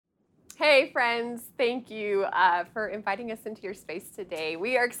Hey, friends. Thank you for inviting us into your space today.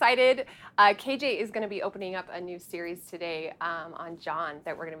 We are excited. KJ is going to be opening up a new series today on John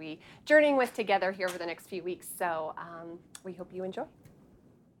that we're going to be journeying with together here over the next few weeks. So we hope you enjoy.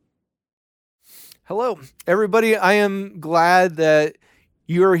 Hello, everybody. I am glad that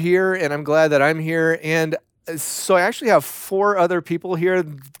you're here, and I'm glad that I'm here. And so I actually have four other people here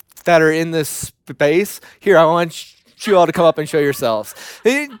that are in this space. Here, I want you all to come up and show yourselves.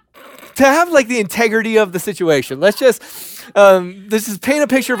 To have like the integrity of the situation. Let's just this is paint a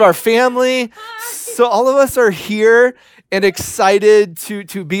picture of our family. So all of us are here and excited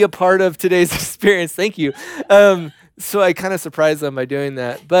to be a part of today's experience. Thank you. So I kind of surprised them by doing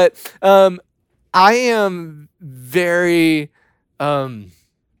that, but I am very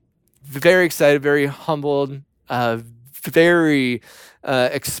excited, very humbled, very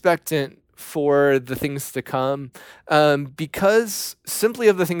expectant for the things to come, because simply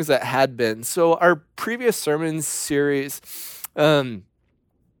of the things that had been. So our previous sermon series, going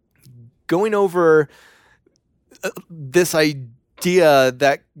over this idea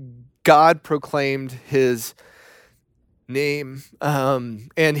that God proclaimed His name,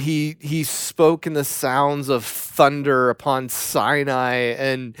 and he spoke in the sounds of thunder upon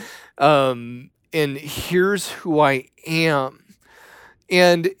Sinai, and here's who I am.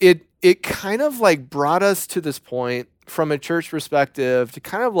 And it kind of like brought us to this point from a church perspective to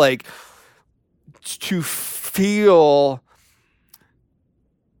kind of like to feel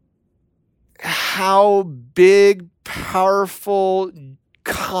how big, powerful,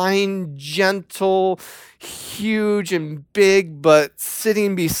 kind, gentle, huge, and big, but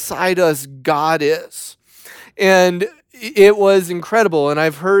sitting beside us, God is. And it was incredible. And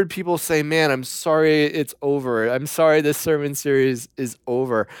I've heard people say, man, I'm sorry it's over. I'm sorry this sermon series is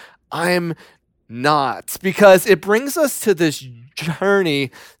over. I'm not, because it brings us to this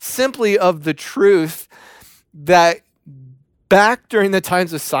journey simply of the truth that back during the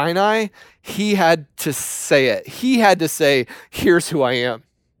times of Sinai, he had to say it. He had to say, here's who I am.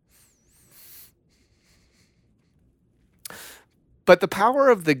 But the power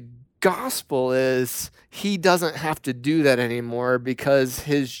of the gospel is he doesn't have to do that anymore, because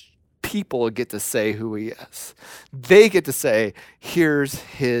his people get to say who he is. They get to say, here's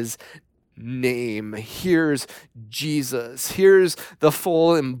his name. Here's Jesus. Here's the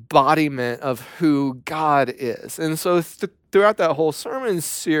full embodiment of who God is. And so throughout that whole sermon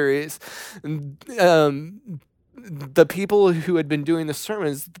series, the people who had been doing the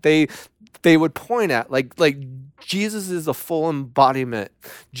sermons, they would point at like Jesus is the full embodiment.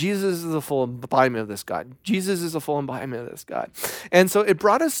 Jesus is the full embodiment of this God. Jesus is the full embodiment of this God. And so it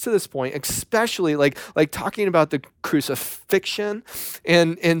brought us to this point, especially like talking about the crucifixion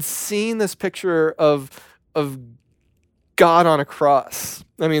and seeing this picture of God on a cross.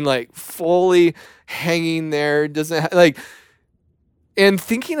 I mean, like fully hanging there, doesn't like, and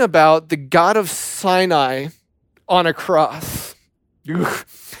thinking about the God of Sinai on a cross.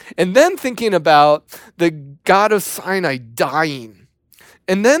 And then thinking about the God of Sinai dying.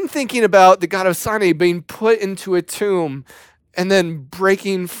 And then thinking about the God of Sinai being put into a tomb and then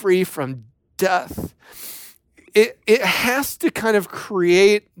breaking free from death. It has to kind of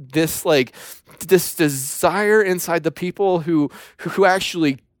create this this desire inside the people who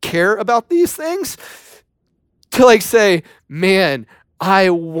actually care about these things to like say, man,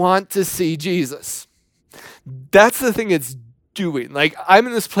 I want to see Jesus. That's the thing it's doing. Like, I'm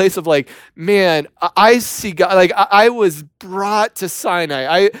in this place of like, man, I see God. Like, I was brought to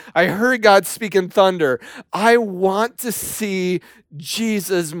Sinai. I heard God speak in thunder. I want to see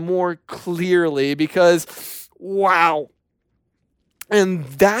Jesus more clearly, because wow. And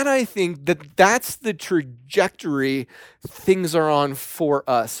that, I think that's the trajectory things are on for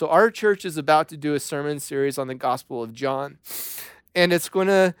us. So our church is about to do a sermon series on the Gospel of John, and it's going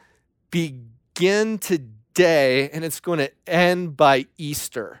to begin today, and it's going to end by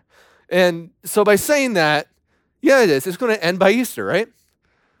Easter. And so by saying that, yeah, it is. It's going to end by Easter, right?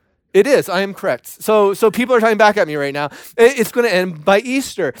 It is. I am correct. So people are talking back at me right now. It's going to end by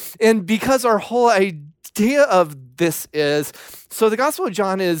Easter. And because our whole idea of this is, so the Gospel of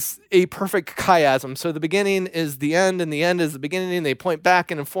John is a perfect chiasm. So the beginning is the end, and the end is the beginning, and they point back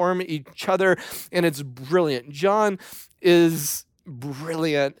and inform each other, and it's brilliant. John is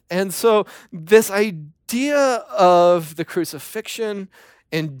brilliant. And so this idea of the crucifixion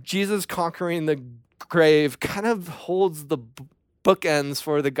and Jesus conquering the grave kind of holds the bookends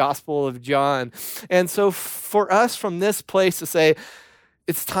for the Gospel of John. And so for us from this place to say,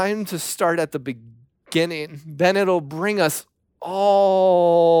 it's time to start at the beginning, then it'll bring us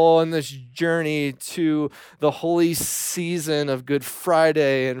all on this journey to the holy season of Good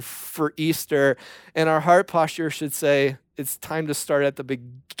Friday and for Easter. And our heart posture should say, it's time to start at the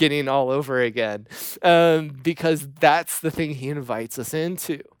beginning all over again, because that's the thing he invites us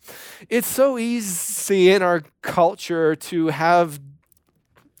into. It's so easy in our culture to have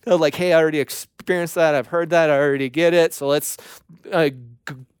like, hey, I already experienced that. I've heard that. I already get it. So let's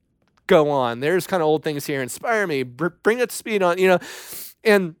go on. There's kind of old things here. Inspire me. Bring it to speed on,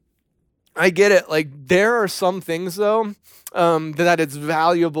 and I get it. Like, there are some things, though, that it's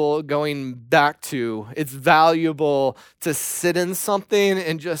valuable going back to. It's valuable to sit in something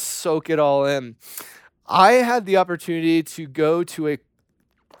and just soak it all in. I had the opportunity to go to a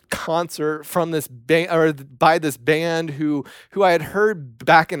concert from this band, or by this band who I had heard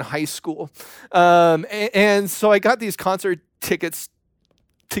back in high school, and so I got these concert tickets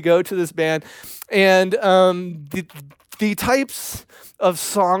to go to this band, and the types of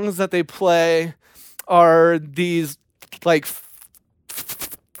songs that they play are these like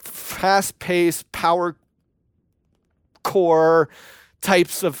fast-paced power core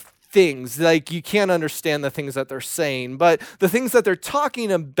types of things. Like, you can't understand the things that they're saying, but the things that they're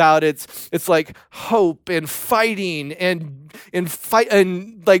talking about, it's like hope and fighting and fight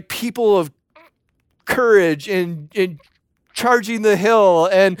and like people of courage and charging the hill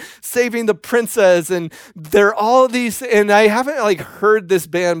and saving the princess, and they're all these, and I haven't like heard this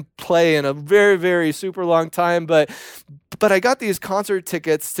band play in a very, very super long time, but I got these concert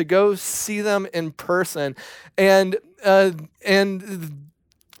tickets to go see them in person, and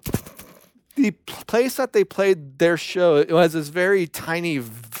the place that they played their show, it was this very tiny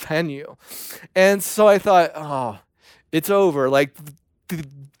venue, and so I thought, oh, it's over. Like,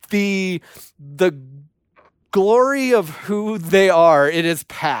 the glory of who they are, it is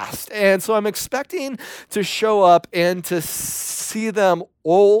past. And so I'm expecting to show up and to see them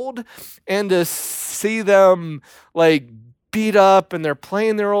old and to see them like beat up, and they're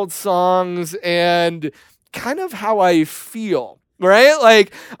playing their old songs and kind of how I feel, right?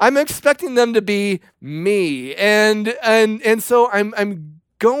 Like, I'm expecting them to be me. And so I'm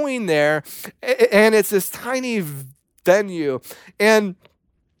going there, and it's this tiny venue, and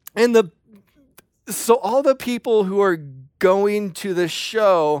so all the people who are going to the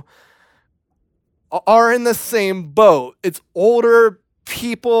show are in the same boat. It's older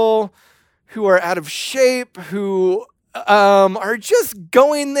people who are out of shape, who are just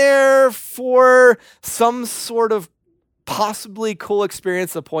going there for some sort of possibly cool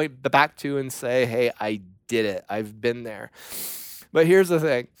experience to point back to and say, hey, I did it. I've been there. But here's the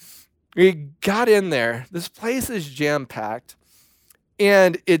thing. We got in there. This place is jam-packed,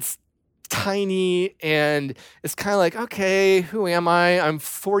 and it's tiny, and it's kind of like, okay, who am I? I'm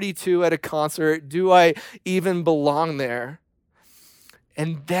 42 at a concert. Do I even belong there?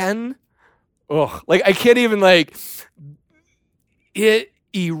 And then, like, I can't even, like, it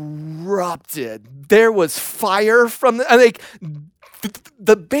erupted. There was fire from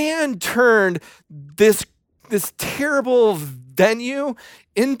the band turned this terrible venue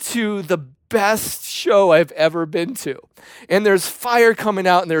into the best show I've ever been to. And there's fire coming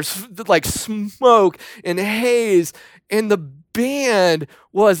out, and there's like smoke and haze, and the band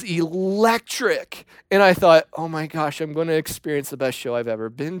was electric. And I thought, oh my gosh, I'm going to experience the best show I've ever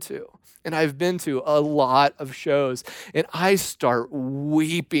been to. And I've been to a lot of shows, and I start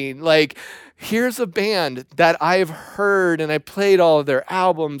weeping. Like, here's a band that I've heard, and I played all of their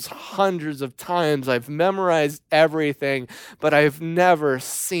albums hundreds of times. I've memorized everything, but I've never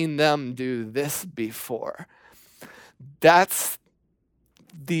seen them do this before. That's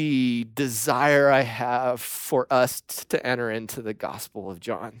the desire I have for us to enter into the Gospel of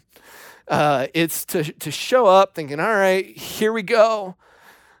John. It's to show up thinking, all right, here we go.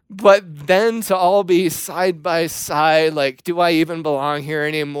 But then to all be side by side, like, do I even belong here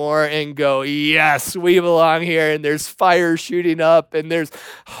anymore? And go, yes, we belong here. And there's fire shooting up, and there's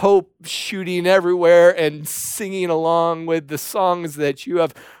hope shooting everywhere, and singing along with the songs that you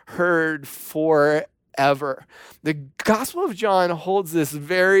have heard forever. The Gospel of John holds this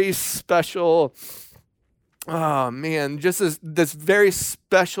very special, just this very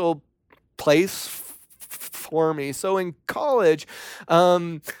special place for me. So in college,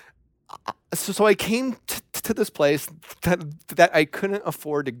 so I came to this place that I couldn't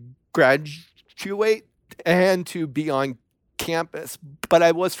afford to graduate and to be on campus, but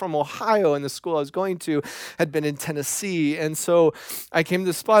I was from Ohio, and the school I was going to had been in Tennessee, and so I came to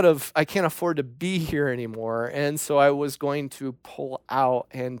the spot of I can't afford to be here anymore, and so I was going to pull out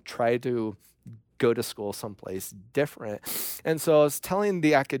and try to go to school someplace different. And so I was telling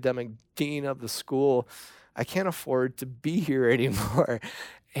the academic dean of the school, I can't afford to be here anymore.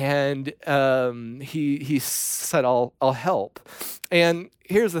 And he said, I'll help. And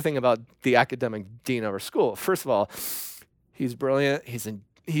here's the thing about the academic dean of our school. First of all, he's brilliant.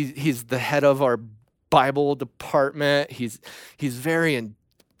 He's the head of our Bible department. He's very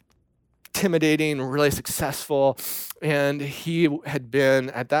intimidating, really successful. And he had been,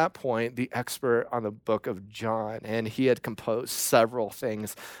 at that point, the expert on the book of John. And he had composed several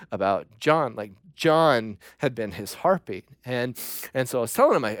things about John. Like John had been his heartbeat. And so I was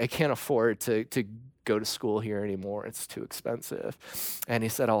telling him, I can't afford to go to school here anymore. It's too expensive. And he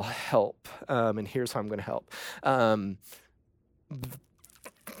said, I'll help. And here's how I'm going to help.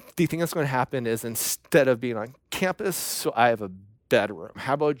 The thing that's going to happen is, instead of being on campus, so I have a bedroom.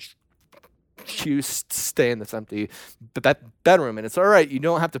 How about you stay in this empty bedroom? And it's all right. You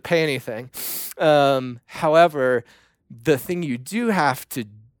don't have to pay anything. However, the thing you do have to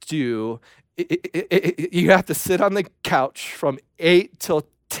do, you have to sit on the couch from 8 till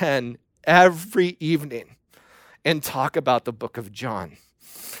 10 every evening and talk about the book of John.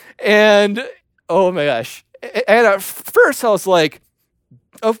 And oh my gosh. And at first I was like,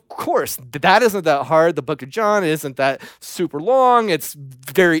 of course, that isn't that hard. The book of John isn't that super long. It's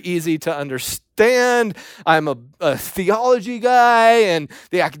very easy to understand. I'm a theology guy and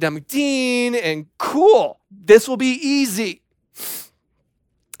the academic dean, and cool, this will be easy.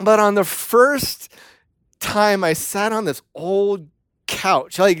 But on the first time I sat on this old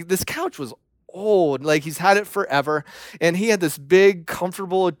couch, like this couch was old, like he's had it forever, and he had this big,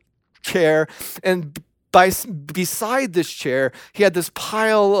 comfortable chair, and beside this chair, he had this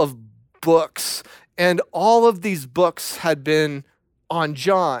pile of books, and all of these books had been on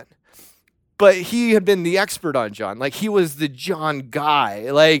John. But he had been the expert on John. Like, he was the John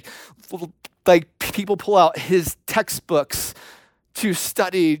guy. Like people pull out his textbooks to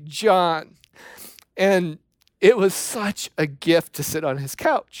study John. And it was such a gift to sit on his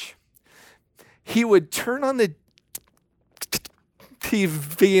couch. He would turn on the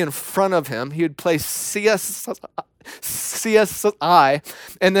TV in front of him. He would play CSI,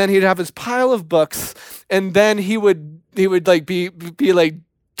 and then he'd have his pile of books, and then he would like be like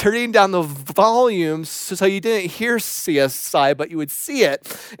turning down the volumes so you didn't hear CSI, but you would see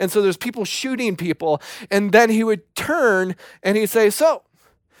it. And so there's people shooting people, and then he would turn and he'd say, "So,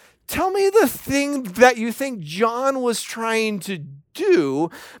 tell me the thing that you think John was trying to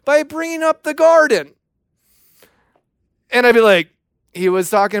do by bringing up the garden." And I'd be like, "He was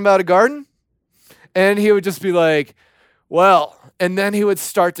talking about a garden?" And he would just be like, "Well," and then he would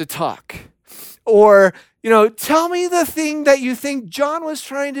start to talk. Or, "Tell me the thing that you think John was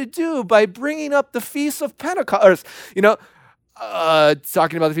trying to do by bringing up the Feast of Pentecost."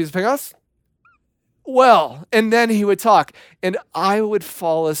 Talking about the Feast of Pentecost? Well, and then he would talk, and I would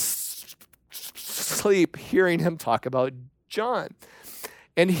fall asleep hearing him talk about John.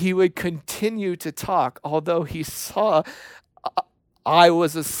 And he would continue to talk, although he saw I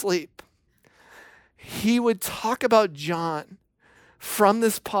was asleep. He would talk about John from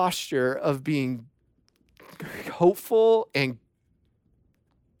this posture of being hopeful and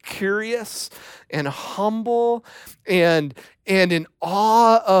curious and humble and in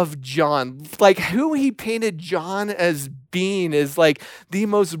awe of John. Like, who he painted John as being is like the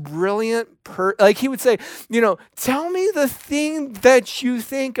most brilliant like he would say, "Tell me the thing that you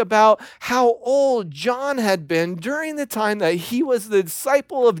think about how old John had been during the time that he was the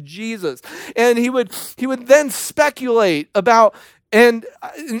disciple of Jesus." And he would then speculate about, and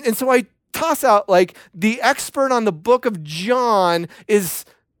so I toss out, like, the expert on the book of John is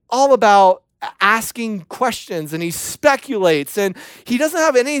all about asking questions, and he speculates, and he doesn't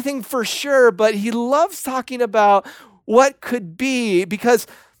have anything for sure, but he loves talking about what could be, because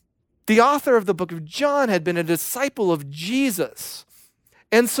the author of the book of John had been a disciple of Jesus.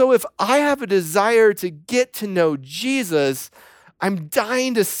 And so if I have a desire to get to know Jesus, I'm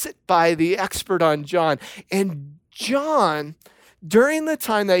dying to sit by the expert on John. And John, during the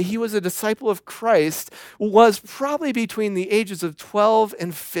time that he was a disciple of Christ, was probably between the ages of 12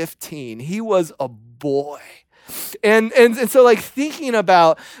 and 15. He was a boy. And so, like, thinking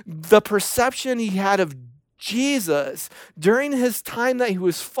about the perception he had of Jesus during his time that he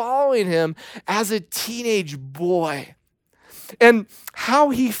was following him as a teenage boy, and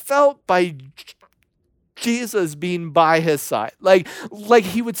how he felt by Jesus being by his side. Like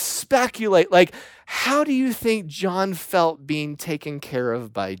he would speculate, like, how do you think John felt being taken care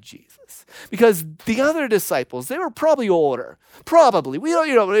of by Jesus? Because the other disciples, they were probably older. Probably. We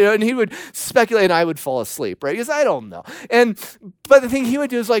don't, and he would speculate and I would fall asleep, right? Because I don't know. But the thing he would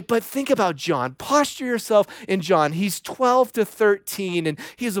do is like, but think about John. Posture yourself in John. He's 12 to 13 and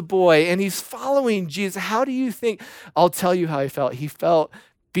he's a boy and he's following Jesus. How do you think? I'll tell you how he felt. He felt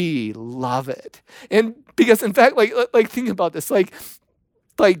beloved. And because in fact, like think about this, like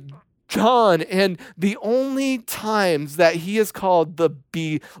John, and the only times that he is called the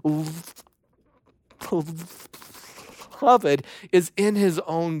beloved is in his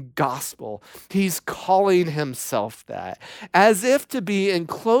own gospel. He's calling himself that, as if to be in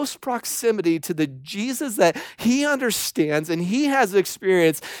close proximity to the Jesus that he understands and he has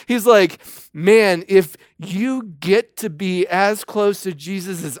experienced. He's like, man, if you get to be as close to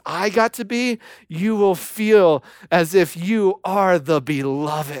Jesus as I got to be, you will feel as if you are the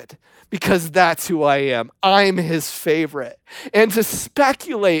beloved. Because that's who I am. I'm his favorite. And to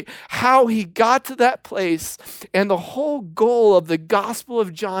speculate how he got to that place, and the whole goal of the Gospel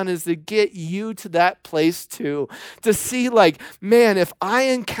of John is to get you to that place too. To see like, man, if I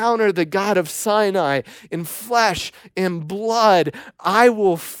encounter the God of Sinai in flesh, in blood, I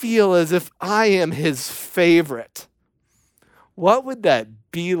will feel as if I am his favorite. What would that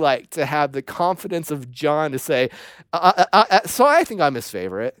be like to have the confidence of John to say, so I think I'm his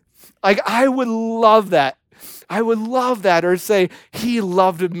favorite? Like, I would love that. I would love that. Or say, he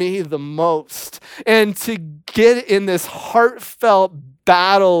loved me the most. And to get in this heartfelt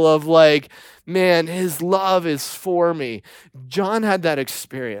battle of like, man, his love is for me. John had that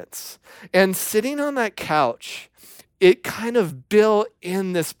experience. And sitting on that couch, it kind of built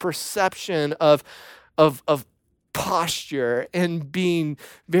in this perception of posture and being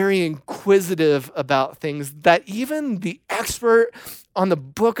very inquisitive about things that even the expert on the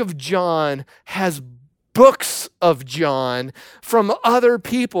book of John has books of John from other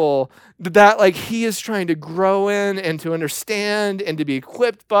people that like he is trying to grow in and to understand and to be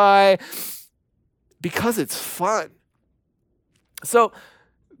equipped by, because it's fun. So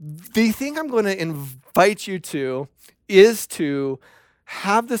the thing I'm going to invite you to is to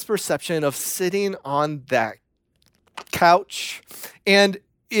have this perception of sitting on that couch, and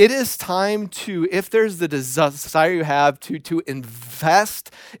it is time to, if there's the desire you have to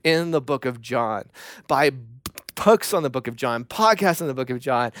invest in the book of John, buy books on the book of John, podcasts on the book of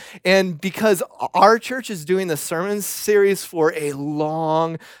John. And because our church is doing the sermon series for a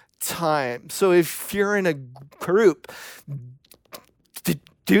long time, so if you're in a group,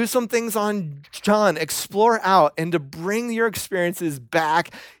 do some things on John, explore out, and to bring your experiences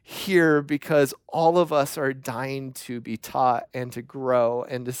back here, because all of us are dying to be taught and to grow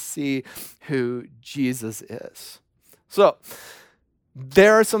and to see who Jesus is. So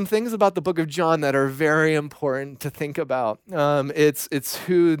there are some things about the book of John that are very important to think about. It's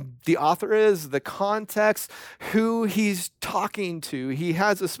who the author is, the context, who he's talking to. He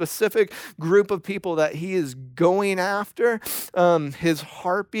has a specific group of people that he is going after. His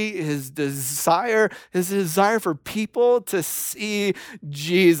heartbeat, his desire for people to see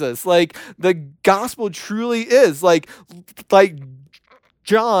Jesus. Like the gospel truly is like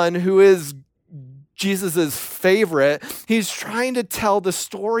John, who is Jesus's favorite, he's trying to tell the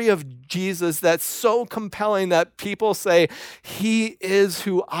story of Jesus that's so compelling that people say, he is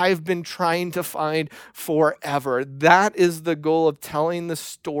who I've been trying to find forever. That is the goal of telling the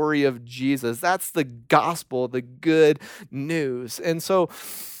story of Jesus. That's the gospel, the good news. And so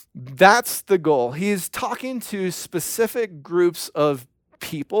that's the goal. He's talking to specific groups of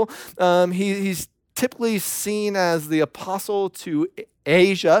people. He's typically seen as the apostle to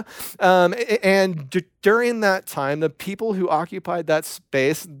Asia, and during that time, the people who occupied that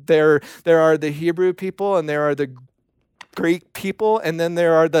space, there are the Hebrew people and there are the Greek people, and then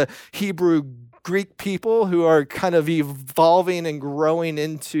there are the Hebrew Greek people who are kind of evolving and growing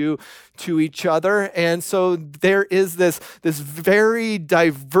into each other. And so there is this very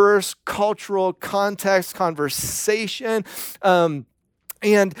diverse cultural context, conversation, and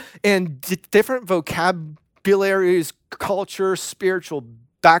different vocabularies, culture, spiritual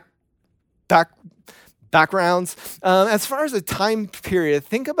backgrounds. As far as the time period,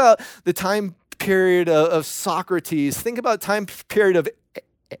 think about the time period of Socrates. Think about time period of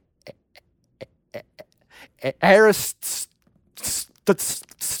Aristotle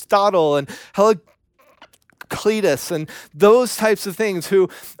and Heraclitus and those types of things, who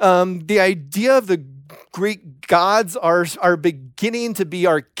the idea of the Greek gods are beginning to be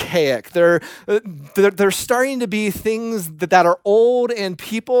archaic. They're starting to be things that are old, and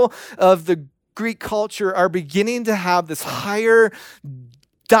people of the Greek culture are beginning to have this higher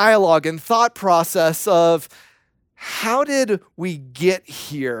dialogue and thought process of, how did we get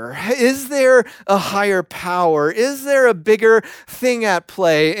here? Is there a higher power? Is there a bigger thing at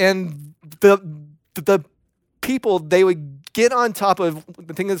play? And the people, they would get on top of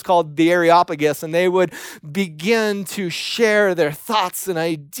the thing that's called the Areopagus, and they would begin to share their thoughts and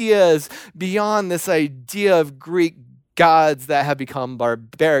ideas beyond this idea of Greek gods that have become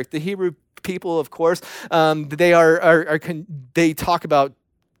barbaric. The Hebrew people, of course, they talk about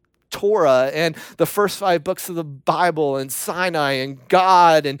Torah and the first 5 books of the Bible and Sinai and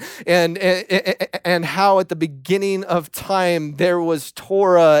God and how at the beginning of time there was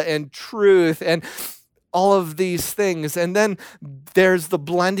Torah and truth and all of these things. And then there's the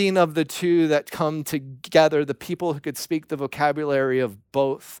blending of the two that come together, the people who could speak the vocabulary of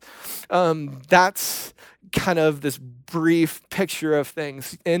both. That's kind of this brief picture of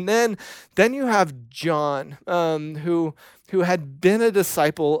things. And then you have John, who had been a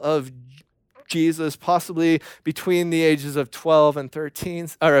disciple of Jesus, possibly between the ages of 12 and 13,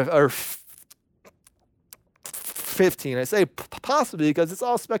 or 15. I say possibly because it's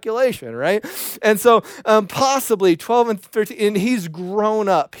all speculation, right? And so possibly 12 and 13, and he's grown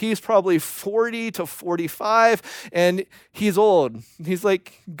up. He's probably 40 to 45, and he's old. He's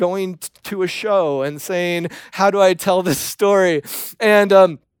like going to a show and saying, how do I tell this story?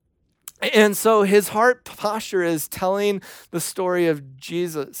 And so his heart posture is telling the story of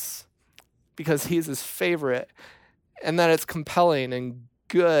Jesus because he's his favorite, and that it's compelling and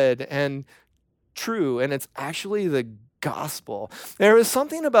good and true, and it's actually the gospel. There was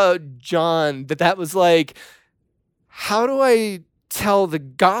something about John that was like, how do I tell the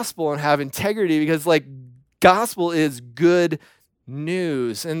gospel and have integrity? Because like gospel is good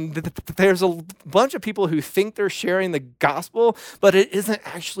news, and there's a bunch of people who think they're sharing the gospel, but it isn't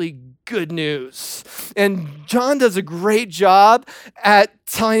actually good news. And John does a great job at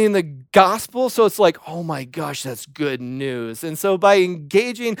telling the gospel, so it's like, oh my gosh, that's good news. And so by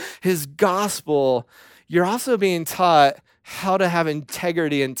engaging his gospel, you're also being taught how to have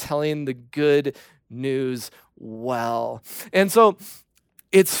integrity in telling the good news well. And so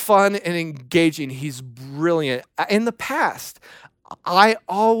it's fun and engaging. He's brilliant. In the past, I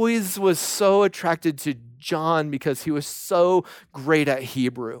always was so attracted to John because he was so great at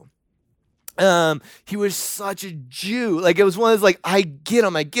Hebrew. He was such a Jew. Like it was one of those like, I get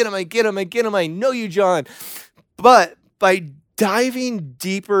him. I know you, John. But by diving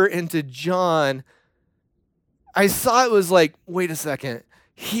deeper into John, I saw it was like, wait a second.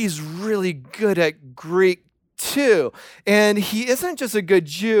 He's really good at Greek too. And he isn't just a good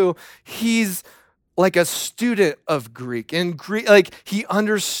Jew. He's like a student of Greek, and Greek, like he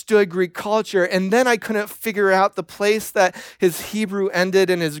understood Greek culture. And then I couldn't figure out the place that his Hebrew ended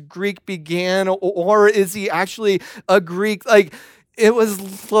and his Greek began, or is he actually a Greek? Like it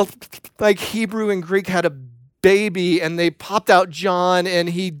was like Hebrew and Greek had a baby and they popped out John and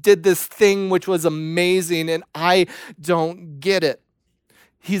he did this thing which was amazing, and I don't get it.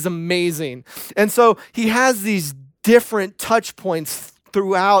 He's amazing. And so he has these different touch points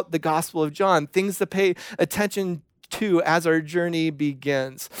throughout the Gospel of John, things to pay attention to as our journey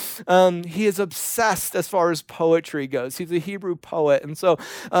begins. He is obsessed as far as poetry goes. He's a Hebrew poet, and so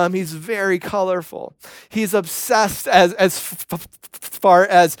he's very colorful. He's obsessed as far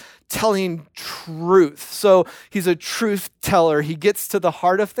as telling truth. So he's a truth teller. He gets to the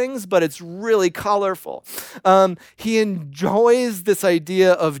heart of things, but it's really colorful. He enjoys this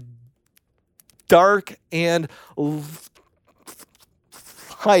idea of dark and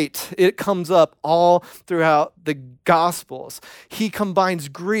light. It comes up all throughout the Gospels. He combines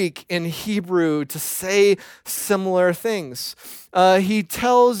Greek and Hebrew to say similar things. He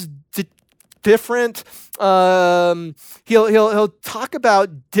tells different. He'll talk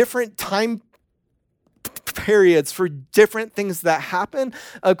about different time periods for different things that happen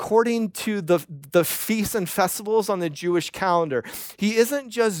according to the feasts and festivals on the Jewish calendar. He isn't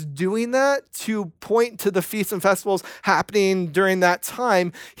just doing that to point to the feasts and festivals happening during that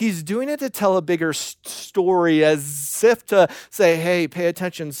time. He's doing it to tell a bigger story, as if to say, hey, pay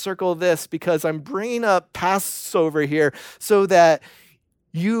attention, circle this, because I'm bringing up Passover here so that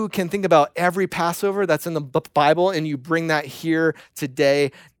you can think about every Passover that's in the Bible and you bring that here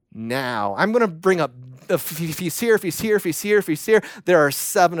today now. I'm going to bring up if he's here. There are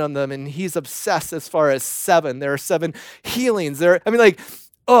 7 of them, and he's obsessed as far as 7. There are 7 healings.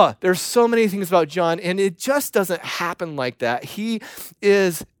 There's so many things about John, and it just doesn't happen like that. He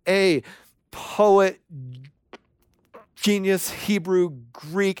is a poet genius, Hebrew,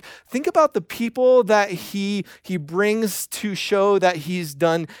 Greek. Think about the people that he brings to show that he's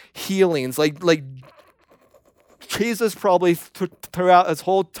done healings. Like Jesus probably throughout his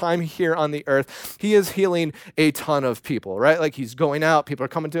whole time here on the earth, he is healing a ton of people, right? Like he's going out, people are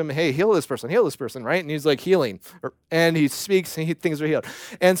coming to him, hey, heal this person, right? And he's like healing, and he speaks and things are healed.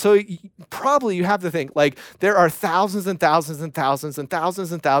 And so probably you have to think like there are thousands and thousands and thousands and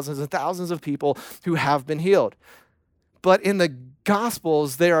thousands and thousands and thousands of people who have been healed. But in the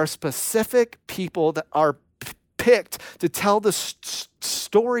Gospels, there are specific people that are picked to tell the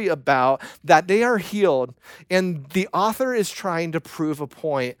story about that they are healed. And the author is trying to prove a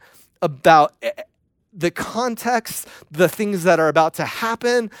point about the context, the things that are about to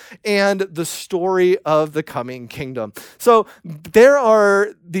happen, and the story of the coming kingdom. So there are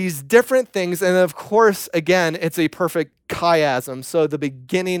these different things. And of course, again, it's a perfect chiasm. So the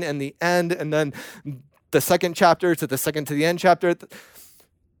beginning and the end, and then the second chapter to the second to the end chapter.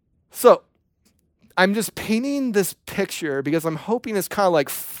 So I'm just painting this picture because I'm hoping it's kind of like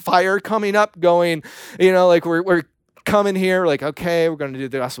fire coming up going, like we're coming here, like, okay, we're going to do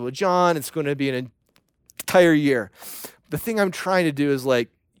the Gospel of John. It's going to be an entire year. The thing I'm trying to do is like,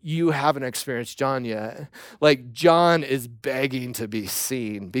 you haven't experienced John yet. Like John is begging to be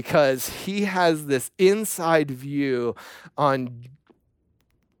seen because he has this inside view on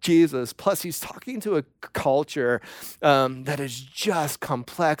Jesus. Plus, he's talking to a culture that is just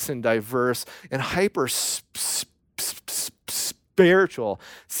complex and diverse and hyper spiritual,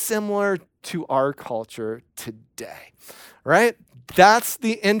 similar to our culture today, right? That's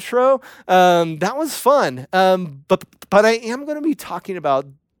the intro. That was fun. But I am going to be talking about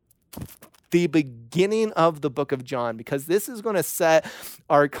the beginning of the book of John because this is going to set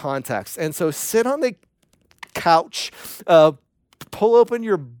our context. And so sit on the couch, pull open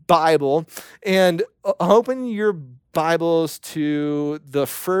your Bible and open your Bibles to the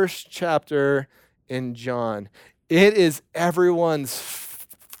first chapter in John. It is everyone's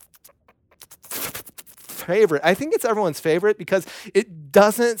favorite. I think it's everyone's favorite because it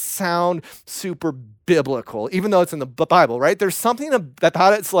doesn't sound super biblical, even though it's in the Bible, right? There's something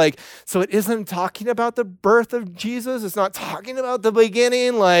about it. It's like, so it isn't talking about the birth of Jesus. It's not talking about the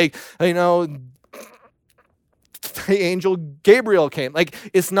beginning, like, the angel Gabriel came. Like,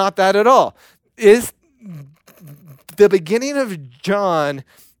 it's not that at all. Is the beginning of John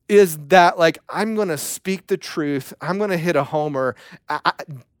is that like, I'm going to speak the truth. I'm going to hit a homer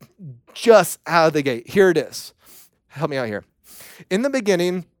just out of the gate. Here it is. Help me out here. In the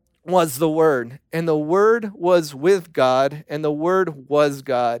beginning was the Word, and the Word was with God, and the Word was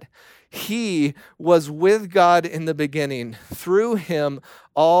God. He was with God in the beginning. Through him,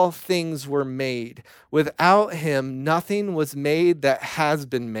 all things were made. Without him, nothing was made that has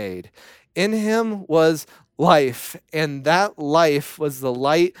been made. In him was life, and that life was the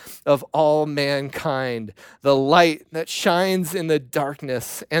light of all mankind, the light that shines in the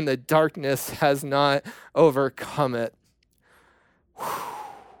darkness, and the darkness has not overcome it. Whew.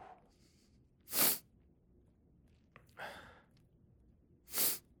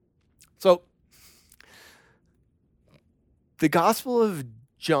 So, the Gospel of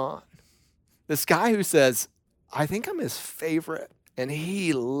John, this guy who says, I think I'm his favorite, and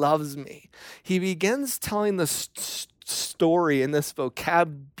he loves me. He begins telling the story in this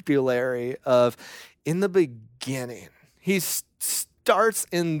vocabulary of in the beginning. He starts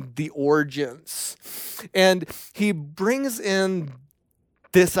in the origins, and he brings in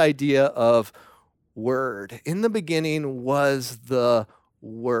this idea of word. In the beginning was the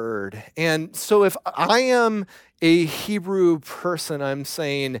Word. And so if I am a Hebrew person, I'm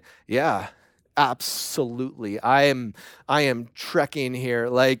saying, yeah, absolutely. I am trekking here,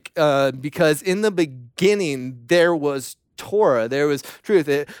 like, because in the beginning there was Torah, there was truth.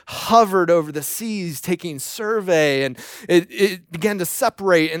 It hovered over the seas, taking survey, and it began to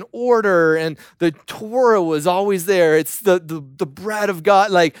separate and order, and the Torah was always there. It's the bread of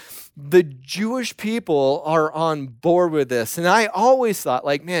God. Like, the Jewish people are on board with this. And I always thought,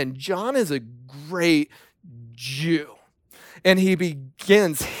 like, man, John is a great Jew. And he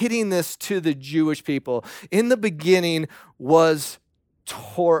begins hitting this to the Jewish people. In the beginning was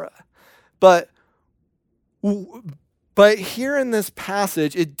Torah. But here in this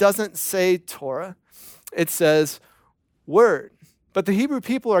passage, it doesn't say Torah. It says Word. But the Hebrew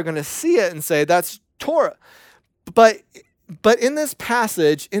people are going to see it and say, that's Torah. But in this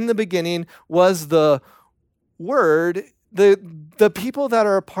passage, in the beginning was the Word. The people that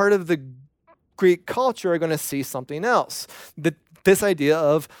are a part of the Greek culture are going to see something else. This idea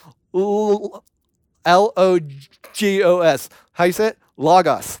of Logos. How you say it?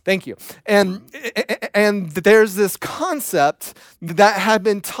 Logos. Thank you. And there's this concept that had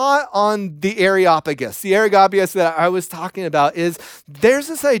been taught on the Areopagus. The Areopagus that I was talking about is there's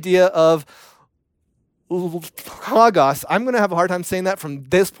this idea of Logos. I'm going to have a hard time saying that from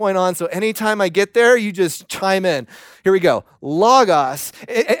this point on. So anytime I get there, you just chime in. Here we go. Logos.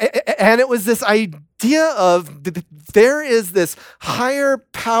 And it was this idea of there is this higher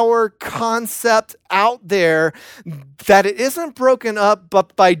power concept out there that it isn't broken up,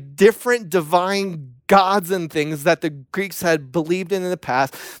 but by different divine gods and things that the Greeks had believed in the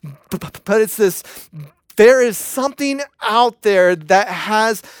past. But it's this, there is something out there that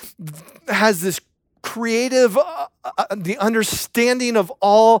has this creative, the understanding of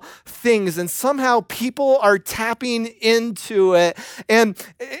all things, and somehow people are tapping into it, and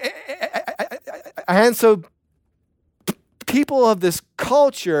so people of this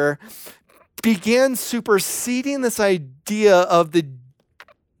culture began superseding this idea of the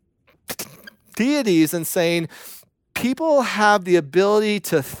deities and saying people have the ability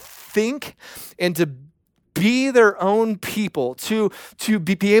to think and to be their own people, to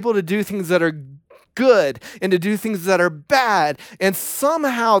be able to do things that are good and to do things that are bad. And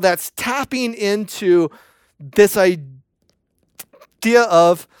somehow that's tapping into this idea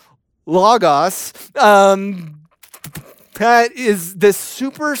of Logos, that is this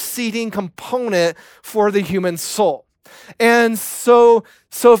superseding component for the human soul. And so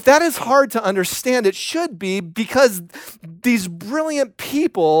if that is hard to understand, it should be, because these brilliant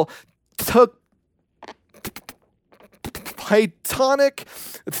people took Platonic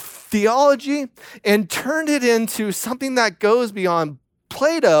theology and turned it into something that goes beyond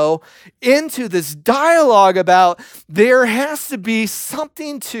Plato, into this dialogue about there has to be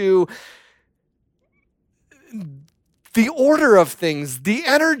something to the order of things, the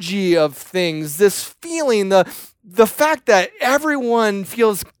energy of things, this feeling, the fact that everyone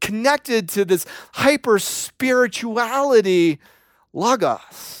feels connected to this hyper spirituality,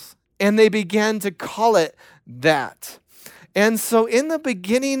 Logos. And they began to call it that. And so in the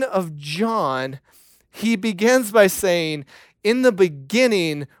beginning of John, he begins by saying, in the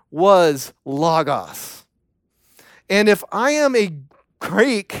beginning was Logos. And if I am a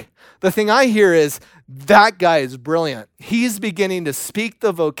Greek, the thing I hear is, that guy is brilliant. He's beginning to speak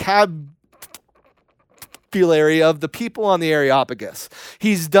the vocabulary of the people on the Areopagus.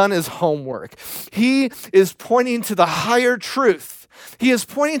 He's done his homework. He is pointing to the higher truth. He is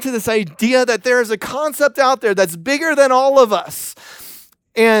pointing to this idea that there is a concept out there that's bigger than all of us.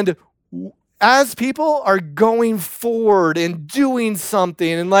 And as people are going forward and doing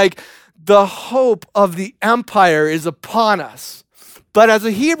something, and like the hope of the empire is upon us. But as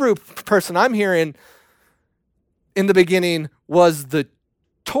a Hebrew person, I'm hearing in the beginning was the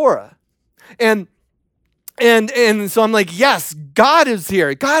Torah. And so I'm like, yes, God is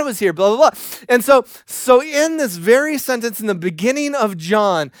here. God was here, blah, blah, blah. And so in this very sentence, in the beginning of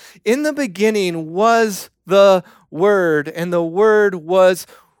John, in the beginning was the Word, and the Word was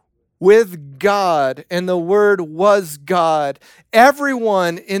with God, and the Word was God.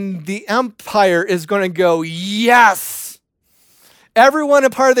 Everyone in the empire is going to go, yes. Everyone a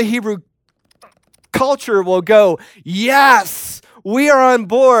part of the Hebrew culture will go, yes. We are on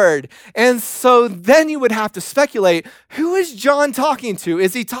board. And so then you would have to speculate, who is John talking to?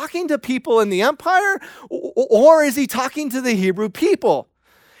 Is he talking to people in the empire, or is he talking to the Hebrew people?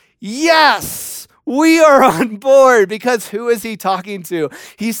 Yes, we are on board, because who is he talking to?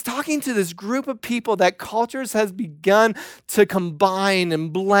 He's talking to this group of people that cultures has begun to combine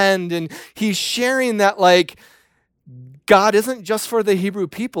and blend, and he's sharing that like God isn't just for the Hebrew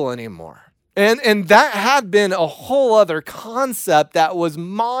people anymore. And that had been a whole other concept that was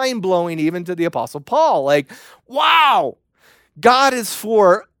mind-blowing even to the Apostle Paul. Like, wow, God is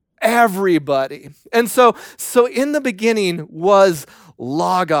for everybody. And so in the beginning was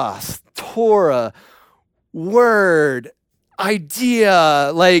Logos, Torah, Word,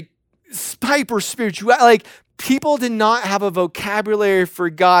 idea, like hyper spiritual, like people did not have a vocabulary for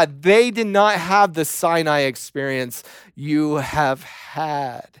God. They did not have the Sinai experience you have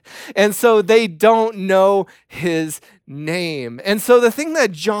had. And so they don't know his name. And so the thing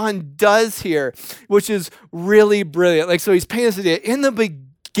that John does here, which is really brilliant, like, so he's painting this idea in the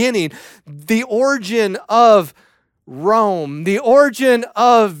beginning, the origin of Rome, the origin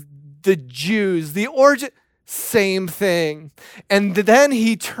of the Jews, the origin, same thing. And then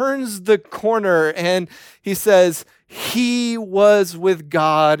he turns the corner and he says, he was with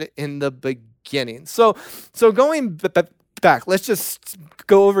God in the beginning. So going back, let's just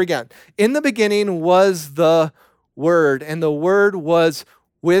go over again. In the beginning was the Word, and the Word was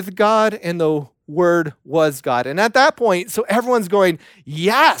with God, and the Word was God. And at that point, so everyone's going,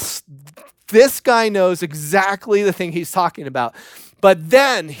 yes, this guy knows exactly the thing he's talking about. But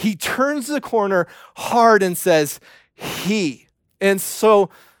then he turns the corner hard and says, he. And so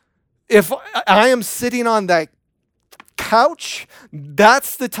if I am sitting on that couch,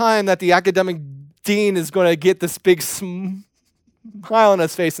 that's the time that the academic dean is going to get this big smile on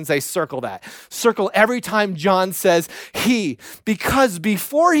his face and say, circle that. Circle every time John says he. Because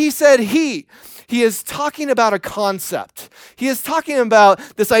before he said he is talking about a concept. He is talking about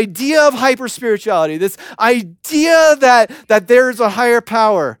this idea of hyper-spirituality, this idea that there's a higher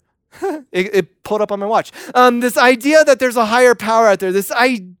power. It pulled up on my watch. This idea that there's a higher power out there, this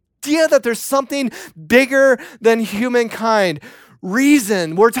idea that there's something bigger than humankind.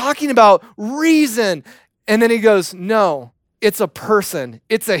 Reason. We're talking about reason. And then he goes, no, it's a person.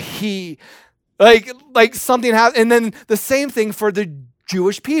 It's a he. Like something happened. And then the same thing for the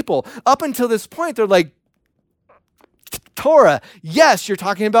Jewish people. Up until this point, they're like, Torah. Yes, you're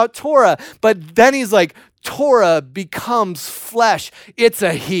talking about Torah. But then he's like, Torah becomes flesh. It's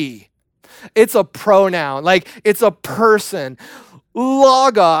a he. It's a pronoun. Like it's a person.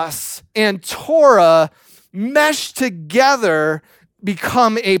 Logos and Torah mesh together,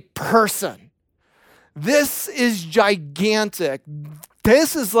 become a person. This is gigantic.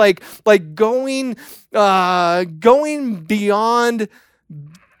 This is like going beyond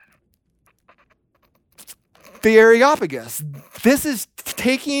the Areopagus. This is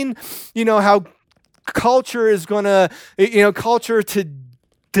taking, how culture is going to, culture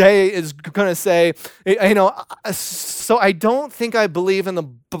today is going to say, so I don't think I believe in the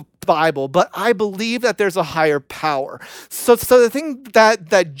Bible, but I believe that there's a higher power. So the thing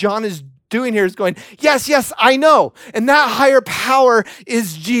that John is doing here is going, yes, I know. And that higher power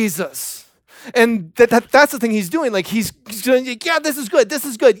is Jesus. And that's the thing he's doing. Like he's doing, yeah, this is good.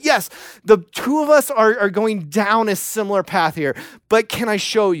 Yes, the two of us are going down a similar path here. But can I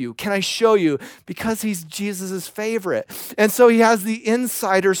show you? Because he's Jesus's favorite. And so he has the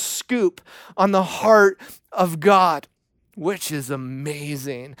insider scoop on the heart of God, which is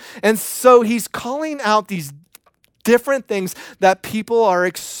amazing. And so he's calling out these different things that people are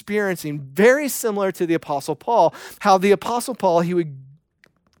experiencing, very similar to the Apostle Paul, how the Apostle Paul, he would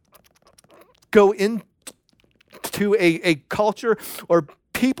go into a culture or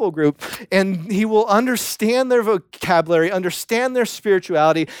people group, and he will understand their vocabulary, understand their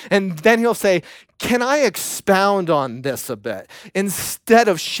spirituality, and then he'll say, can I expound on this a bit? Instead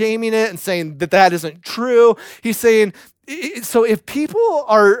of shaming it and saying that isn't true, he's saying, so if people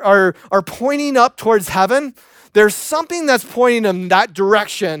are pointing up towards heaven, there's something that's pointing them that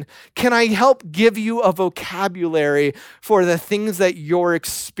direction. Can I help give you a vocabulary for the things that you're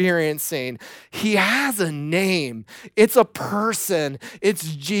experiencing? He has a name. It's a person.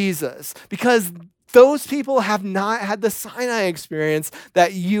 It's Jesus. Because those people have not had the Sinai experience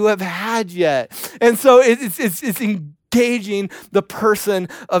that you have had yet. And so it's engaging the person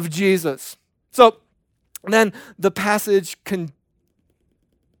of Jesus. So then the passage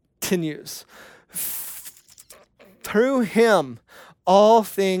continues. Through him, all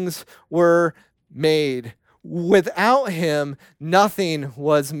things were made. Without him, nothing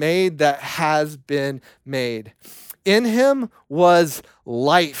was made that has been made. In him was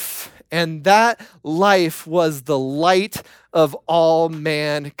life, and that life was the light of all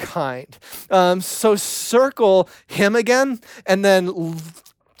mankind. So circle him again, and then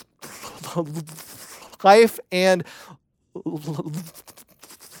life and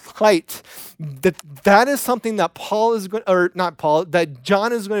light. That is something that that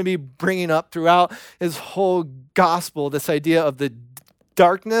John is going to be bringing up throughout his whole gospel, this idea of the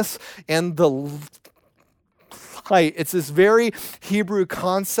darkness and the light. It's this very Hebrew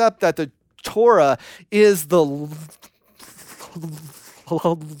concept that the Torah is the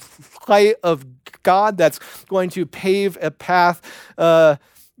light of God that's going to pave a path.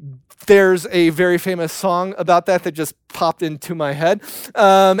 There's a very famous song about that just popped into my head.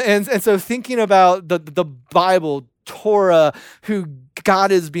 And so thinking about the Bible, Torah, who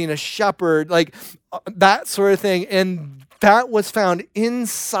God is being a shepherd, like that sort of thing. And that was found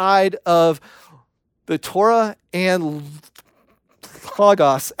inside of the Torah and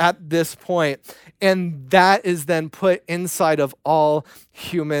Logos at this point. And that is then put inside of all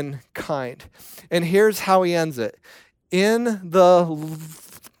humankind. And here's how he ends it. In the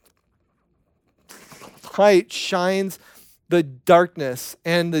light shines the darkness,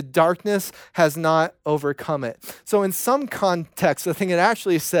 and the darkness has not overcome it. So in some context, the thing it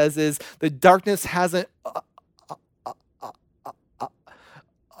actually says is the darkness hasn't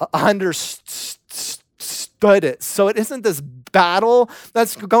understood it. So it isn't this battle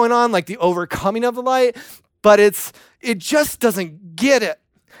that's going on, like the overcoming of the light, but it just doesn't get it.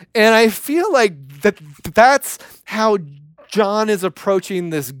 And I feel like that's how John is approaching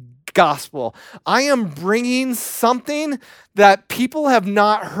this gospel. I am bringing something that people have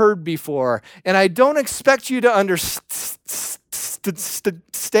not heard before, and I don't expect you to understand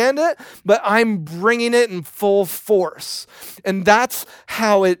it, but I'm bringing it in full force. And that's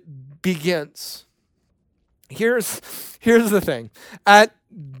how it begins. Here's the thing. At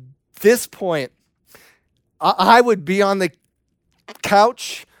this point, I would be on the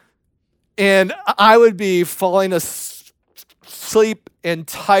couch and I would be falling asleep and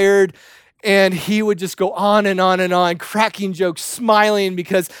tired, and he would just go on and on and on, cracking jokes, smiling,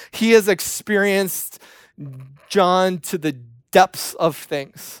 because he has experienced John to the depths of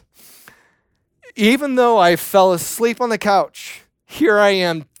things. Even though I fell asleep on the couch, here I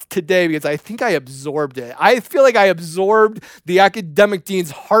am today because I think I absorbed it. I feel like I absorbed the academic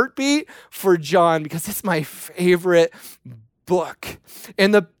dean's heartbeat for John because it's my favorite book.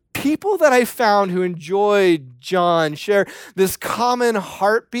 And the people that I found who enjoy John share this common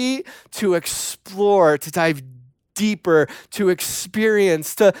heartbeat to explore, to dive deeper, to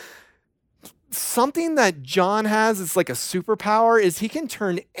experience, to something that John has. It's like a superpower, is he can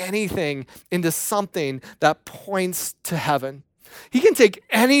turn anything into something that points to heaven. He can take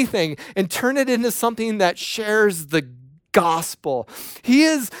anything and turn it into something that shares the gospel.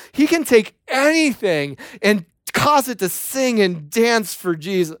 He can take anything and cause it to sing and dance for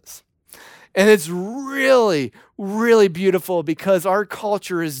Jesus. And it's really, really beautiful because our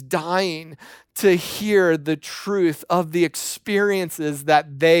culture is dying to hear the truth of the experiences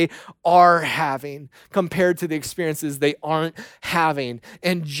that they are having compared to the experiences they aren't having.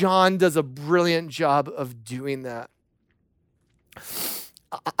 And John does a brilliant job of doing that.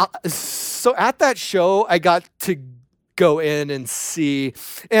 So at that show, I got to go in and see.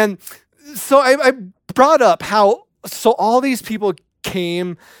 And so I brought up how, so all these people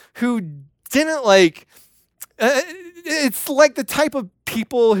came who didn't like, it's like the type of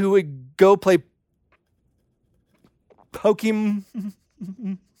people who would go play Pokemon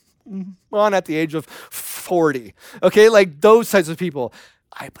at the age of 40. Okay, like those types of people.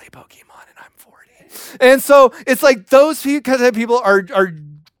 I play Pokemon and I'm 40. And so it's like those people are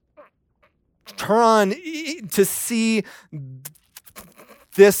drawn to see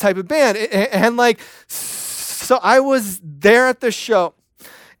this type of band. And like, so I was there at the show,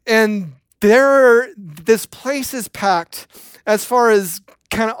 and this place is packed as far as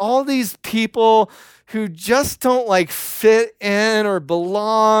kind of all these people who just don't like fit in or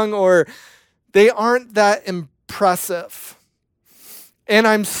belong, or they aren't that impressive. And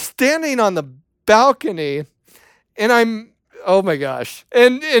I'm standing on the balcony and oh my gosh.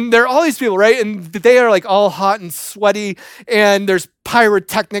 And there are all these people, right? And they are like all hot and sweaty, and there's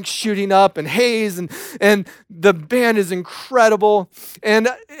pyrotechnics shooting up and haze, and the band is incredible. And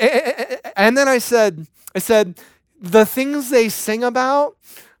then I said, the things they sing about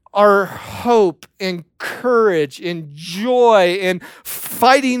are hope and courage and joy and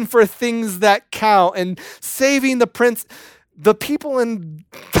fighting for things that count and saving the prince. The people in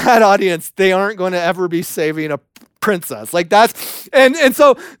that audience, they aren't going to ever be saving a princess. Like that's, and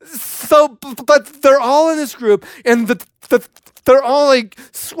so, but they're all in this group, and they're all like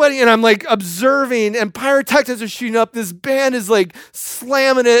sweating, and I'm like observing, and pyrotechnics are shooting up. This band is like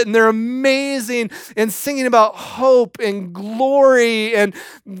slamming it, and they're amazing and singing about hope and glory and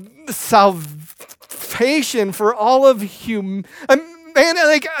salvation for all of human.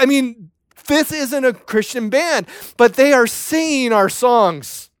 This isn't a Christian band, but they are singing our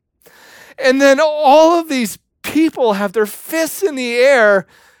songs. And then all of these people have their fists in the air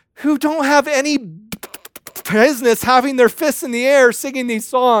who don't have any business having their fists in the air singing these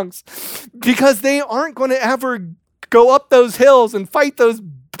songs, because they aren't going to ever go up those hills and fight those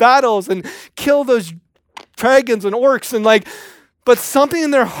battles and kill those dragons and orcs and like, but something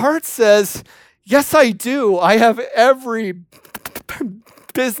in their heart says, yes, I do. I have every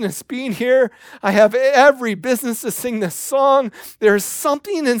business being here. I have every business to sing this song. There's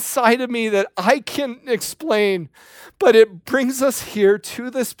something inside of me that I can't explain, but it brings us here to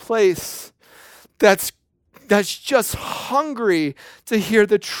this place that's just hungry to hear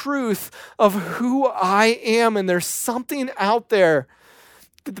the truth of who I am, and there's something out there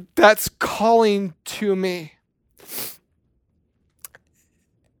that's calling to me.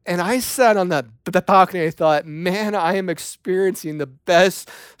 And I sat on the balcony. I thought, man, I am experiencing the best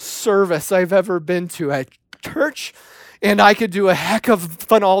service I've ever been to at church And I could do a heck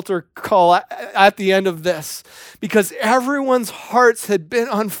of an altar call at the end of this, because everyone's hearts had been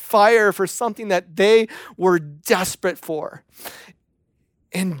on fire for something that they were desperate for.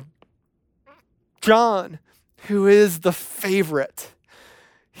 And John, who is the favorite,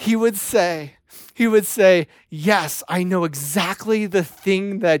 he would say, yes, I know exactly the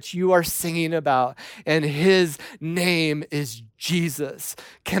thing that you are singing about, and his name is Jesus.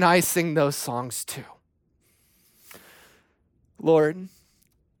 Can I sing those songs too? Lord,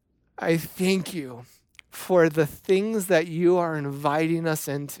 I thank you for the things that you are inviting us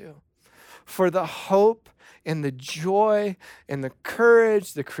into, for the hope and the joy and the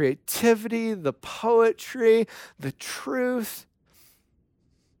courage, the creativity, the poetry, the truth,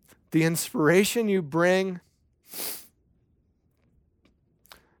 the inspiration you bring.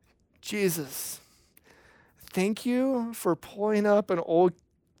 Jesus, thank you for pulling up an old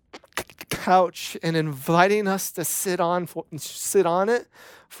couch and inviting us to sit on it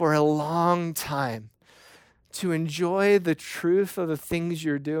for a long time, to enjoy the truth of the things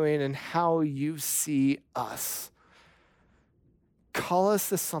you're doing and how you see us. Call us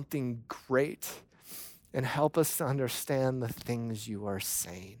to something great and help us to understand the things you are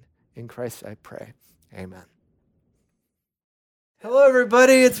saying. In Christ I pray. Amen. Hello,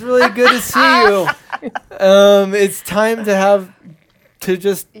 everybody. It's really good to see you. It's time to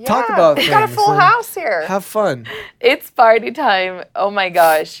just talk about things. We've got a full house here. Have fun. It's party time. Oh my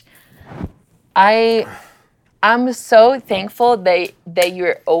gosh. I'm so thankful that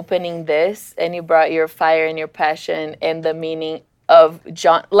you're opening this and you brought your fire and your passion and the meaning of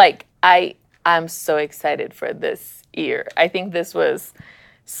John. Like, I'm so excited for this year. I think this was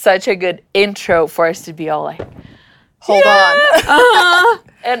such a good intro for us to be all like, hold on.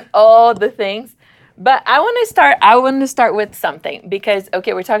 and all the things. But I want to start with something because,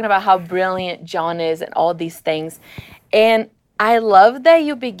 okay, we're talking about how brilliant John is and all these things. And I love that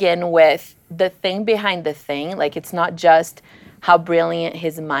you begin with the thing behind the thing. Like, it's not just how brilliant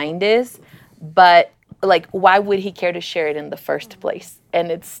his mind is, but like, why would he care to share it in the first place? And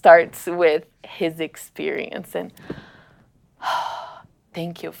it starts with his experience. And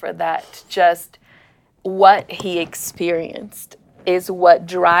thank you for that. Just what he experienced is what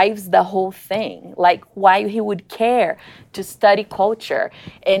drives the whole thing. Like, why he would care to study culture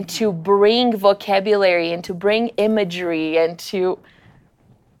and to bring vocabulary and to bring imagery and to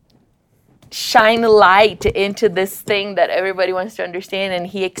shine light into this thing that everybody wants to understand. And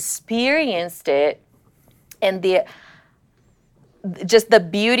he experienced it, and just the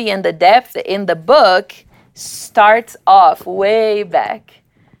beauty and the depth in the book starts off way back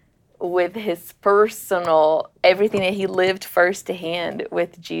with his personal, everything that he lived firsthand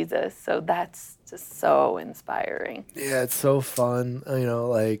with Jesus. So that's just so inspiring. Yeah, it's so fun,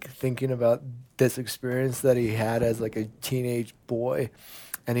 like thinking about this experience that he had as like a teenage boy,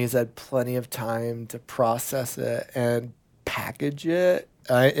 and he's had plenty of time to process it and package it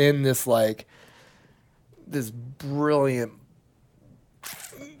in this brilliant.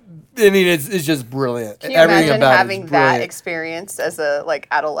 I mean, it's just brilliant. Can you imagine having that experience as a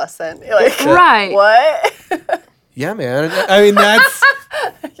adolescent? Like, right? What? Yeah, man. I mean,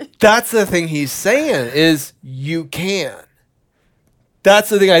 that's the thing he's saying is you can. That's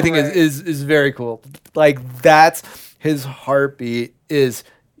the thing I think is very cool. Like, that's his heartbeat is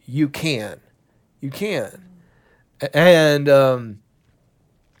you can. And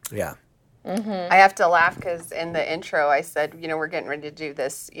yeah. Mm-hmm. I have to laugh because in the intro I said, we're getting ready to do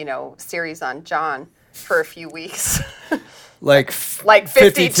this, series on John for a few weeks. like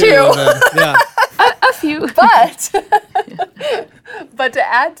 52 of them. Yeah. A few. But to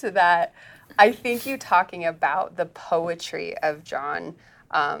add to that, I think you talking about the poetry of John,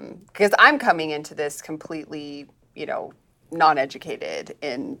 because I'm coming into this completely, non-educated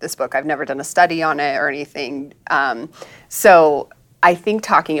in this book. I've never done a study on it or anything. So I think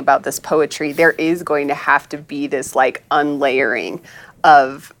talking about this poetry, there is going to have to be this unlayering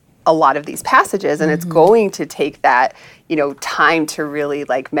of a lot of these passages, and it's going to take that, time to really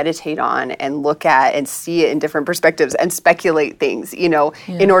meditate on and look at and see it in different perspectives and speculate things, in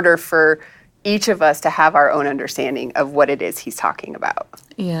order for each of us to have our own understanding of what it is he's talking about.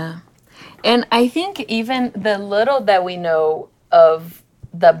 Yeah. And I think even the little that we know of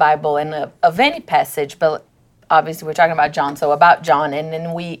the Bible and of any passage, but obviously we're talking about John, so about John, and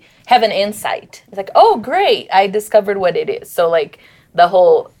then we have an insight. It's like, oh, great, I discovered what it is. So the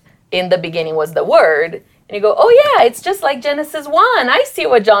whole, in the beginning was the Word, and you go, oh yeah, it's just like Genesis 1. I see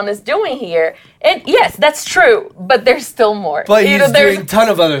what John is doing here. And yes, that's true, but there's still more. But he's doing a ton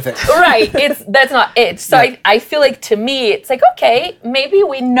of other things. Right, that's not it. So I feel like, to me, it's like, okay, maybe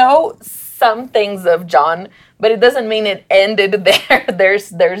we know some things of John, but it doesn't mean it ended there.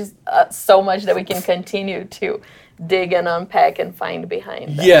 There's so much that we can continue to dig and unpack and find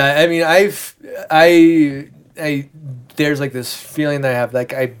behind that. Yeah, I mean, I there's like this feeling that I have,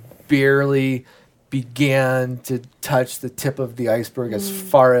 like I barely began to touch the tip of the iceberg as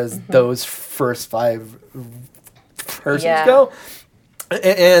far as those first 5 verses go.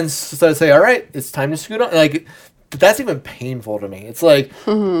 And so I say, all right, it's time to scoot on. Like, that's even painful to me. It's like,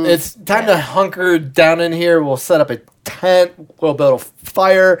 it's time to hunker down in here. We'll set up a tent. We'll build a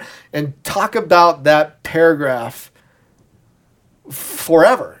fire and talk about that paragraph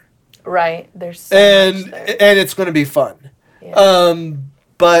forever. Right. There's so much there. And it's going to be fun. Yeah.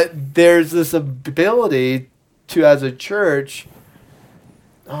 But there's this ability to, as a church,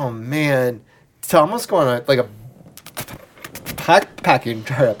 oh man, to almost go on like a backpacking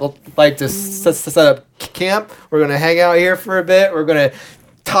trip, like to set up camp. We're going to hang out here for a bit. We're going to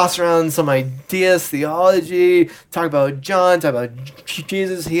toss around some ideas, theology, talk about John, talk about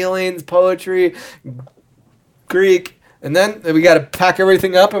Jesus, healings, poetry, Greek. And then we got to pack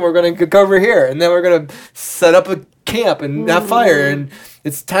everything up and we're going to go over here. And then we're going to set up a camp and have fire. And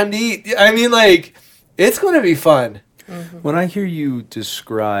it's time to eat. I mean, like, it's going to be fun. When I hear you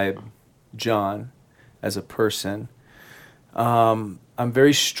describe John as a person, I'm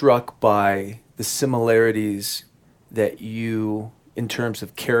very struck by the similarities that you, in terms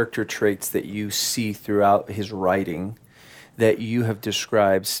of character traits that you see throughout his writing, that you have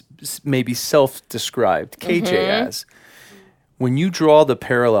described, maybe self-described KJ as. When you draw the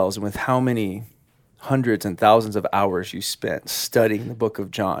parallels with how many hundreds and thousands of hours you spent studying the book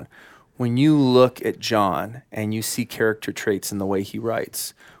of John, when you look at John and you see character traits in the way he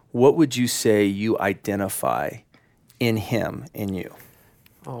writes, what would you say you identify in him, in you?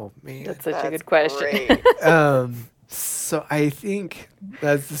 Oh, man. That's such a good question. So I think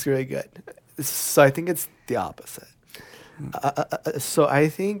that's really good. So I think it's the opposite. So I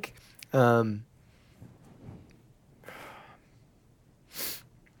think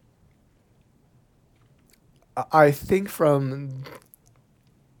I think from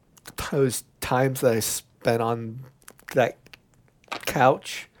those times that I spent on that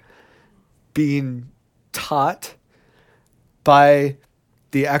couch being taught by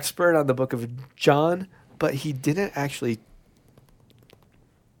the expert on the book of John, but he didn't actually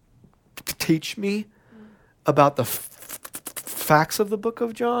teach me about the facts of the book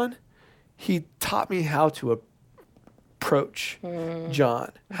of John. He taught me how to approach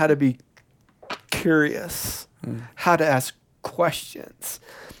John, how to be curious, how to ask questions,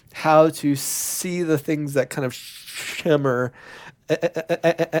 how to see the things that kind of shimmer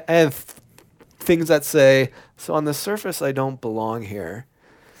and things that say, so on the surface, I don't belong here.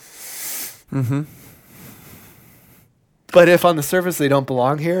 But if on the surface they don't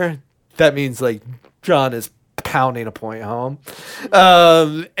belong here, that means like John is pounding a point home.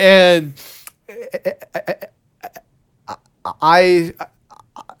 And I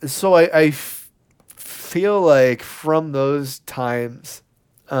feel like from those times,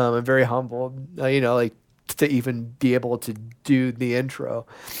 I'm very humbled, like to even be able to do the intro.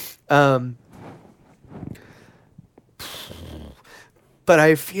 But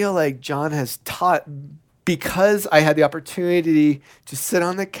I feel like John has taught, because I had the opportunity to sit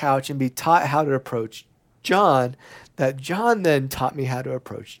on the couch and be taught how to approach John, that John then taught me how to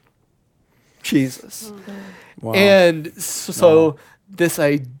approach Jesus. Wow. And so this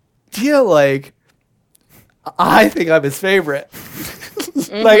idea, like, I think I'm his favorite.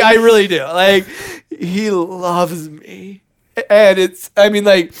 Like, I really do. Like, he loves me. And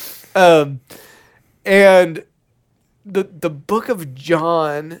and the book of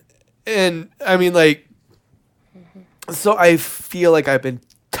John, and so I feel like I've been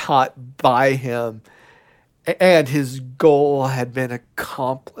taught by him, and his goal had been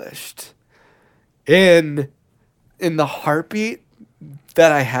accomplished in the heartbeat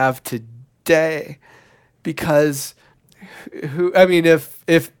that I have today. Because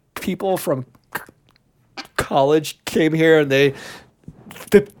if people from college came here and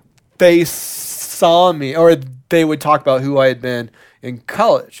they saw me, or they would talk about who I had been in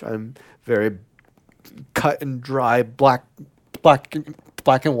college. I'm very cut and dry, black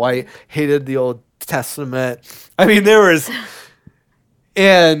and white, hated the Old Testament. There was,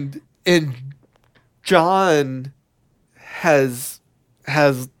 and John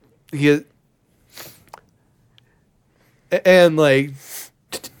and like,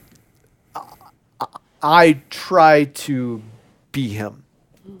 I try to be him.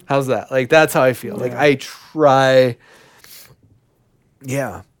 How's that? Like, that's how I feel. Like, I try.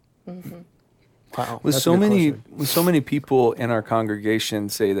 Yeah. Wow. With so many people in our congregation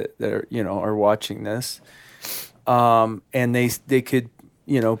say that are watching this, and they could,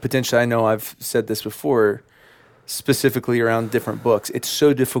 potentially, I know I've said this before, specifically around different books. It's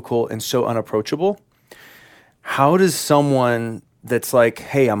so difficult and so unapproachable. How does someone that's like,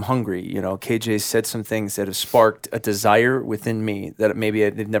 hey, I'm hungry, KJ said some things that have sparked a desire within me that maybe I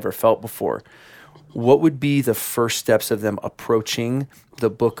had never felt before. What would be the first steps of them approaching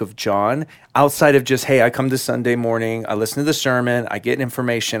the book of John outside of just, hey, I come to Sunday morning, I listen to the sermon, I get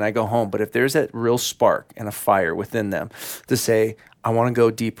information, I go home. But if there's that real spark and a fire within them to say, I want to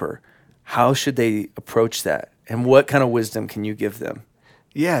go deeper, how should they approach that? And what kind of wisdom can you give them?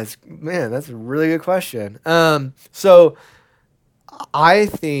 Yes, man, that's a really good question. So I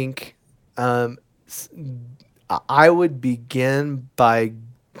think I would begin by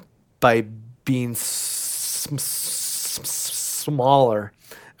being smaller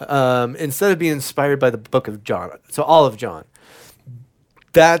instead of being inspired by the book of John. So all of John.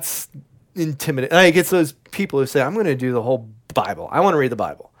 That's intimidating. Like, it's those people who say, I'm going to do the whole Bible. I want to read the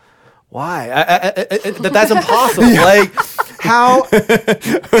Bible. Why? That's impossible. Like, how?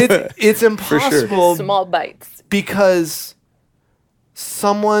 It's impossible. Small bites. Because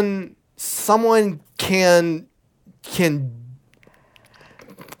someone can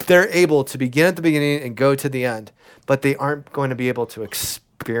they're able to begin at the beginning and go to the end, but they aren't going to be able to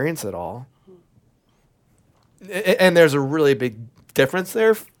experience it all. And there's a really big difference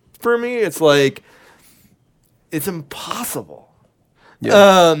there for me. It's like, it's impossible.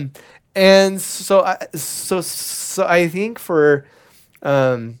 Yeah. And so I think for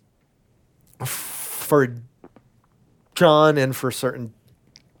John and for certain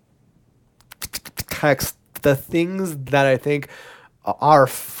texts, the things that I think are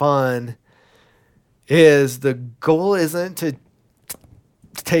fun is the goal isn't to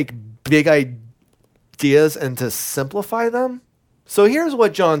take big ideas and to simplify them. So here's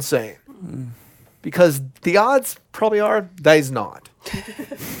what John's saying. Because the odds probably are that he's not.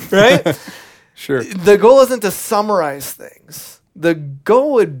 Right? Sure. The goal isn't to summarize things. The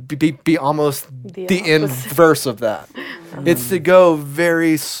goal would be almost the inverse of that. It's to go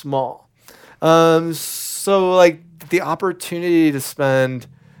very small. So like the opportunity to spend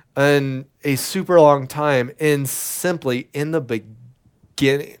a super long time simply in the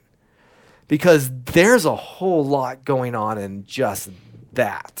beginning. Because there's a whole lot going on in just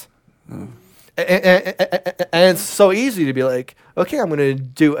that. And it's so easy to be like, okay, I'm going to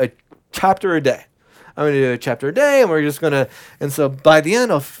do a chapter a day. I'm going to do a chapter a day, and we're just going to, and so by the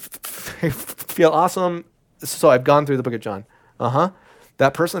end, I'll feel awesome. So I've gone through the book of John.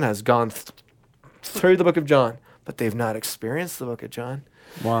 That person has gone through the book of John, but they've not experienced the book of John.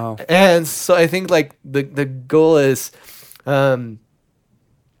 Wow. And so I think like the goal is to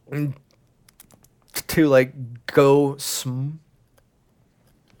like go smaller,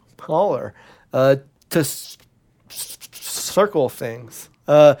 to circle things,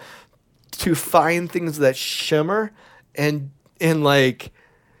 to find things that shimmer and like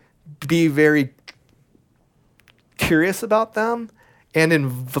be very curious about them and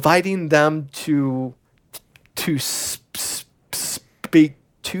inviting them to speak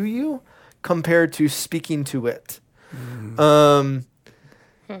to you compared to speaking to it.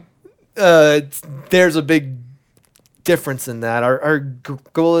 There's a big difference in that. Our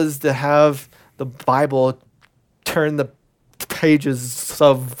goal is to have the Bible turn the pages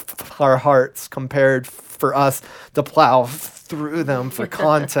of our hearts compared for us to plow through them for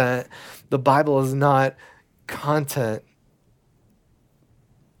content. The Bible is not content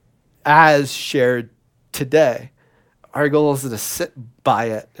as shared today. Our goal is to sit by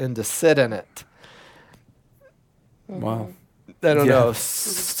it and to sit in it. Wow. I don't know.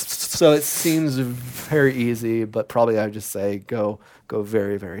 So it seems very easy, but probably I would just say go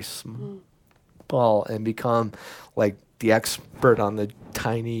very, very small and become like the expert on the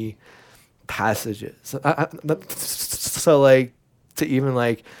tiny passages. So like to even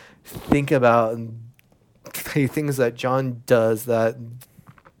like think about the things that John does that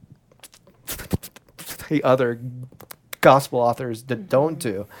the other gospel authors don't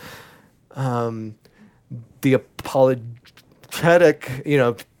do. The apologetic,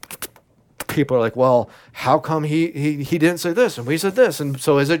 people are like, well, how come he didn't say this and we said this, and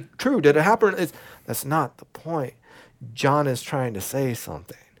so is it true? Did it happen? That's not the point. John is trying to say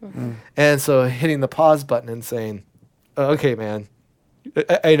something. And so hitting the pause button and saying, okay, man,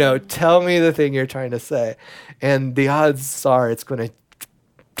 I know, tell me the thing you're trying to say. And the odds are it's going to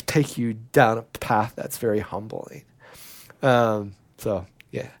take you down a path that's very humbling. So,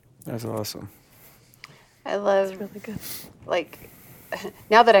 yeah. That's awesome. I love, That's really good. like,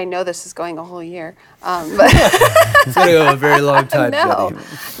 now that I know this is going a whole year, but It's going to go a very long time, no, Jenny.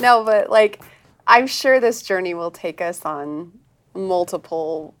 no, but like, I'm sure this journey will take us on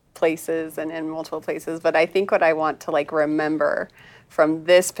multiple places and in multiple places, but I think what I want to like remember from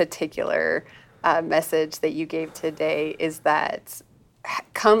this particular message that you gave today is that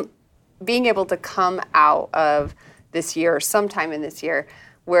being able to come out of this year or sometime in this year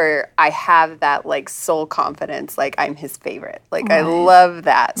where I have that like soul confidence, like I'm his favorite. Like I love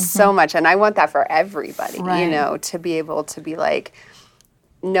that so much. And I want that for everybody, you know, to be able to be like,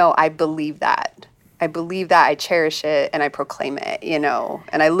 no, I believe that. I believe that, I cherish it, and I proclaim it, you know,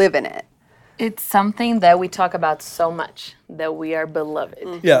 and I live in it. It's something that we talk about so much, that we are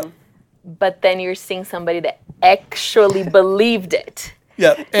beloved. Yeah. But then you're seeing somebody that actually believed it.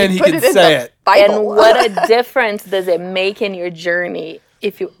 Yeah. And he Put can it in say the it. Bible. And what a difference does it make in your journey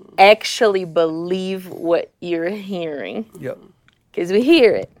if you actually believe what you're hearing? Yep. Because we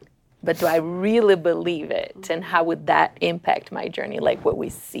hear it, but do I really believe it? And how would that impact my journey, like what we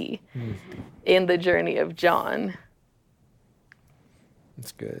see in the journey of John?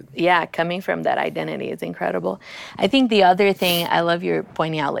 That's good. Yeah, coming from that identity is incredible. I think the other thing, I love your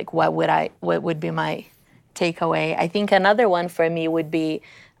pointing out, like what would be my takeaway? I think another one for me would be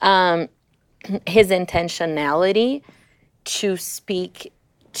his intentionality to speak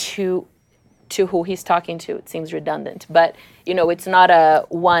to who he's talking to. It seems redundant, but you know, it's not a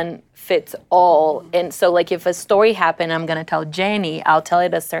one fits all. And so like if a story happened, I'm gonna tell Jenny, I'll tell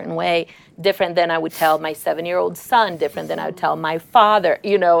it a certain way, different than I would tell my 7-year-old son, different than I would tell my father,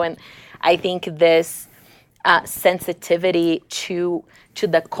 you know. And I think this sensitivity to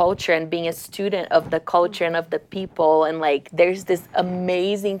the culture and being a student of the culture and of the people, and like there's this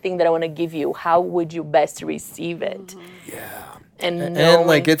amazing thing that I want to give you. How would you best receive it? Yeah. And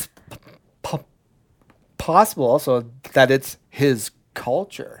like it's possible also that it's his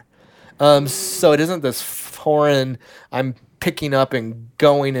culture. So it isn't this foreign, I'm picking up and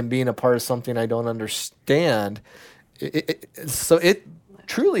going and being a part of something I don't understand. So it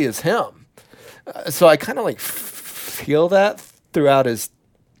truly is him. So I kind of like feel that throughout his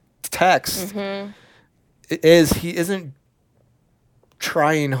text is he isn't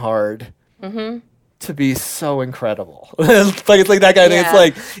trying hard to be so incredible. It's like that guy. Yeah. It's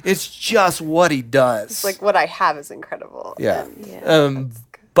like it's just what he does. It's like what I have is incredible. Yeah. And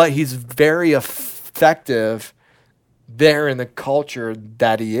But he's very effective there in the culture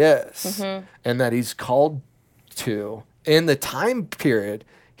that he is and that he's called to in the time period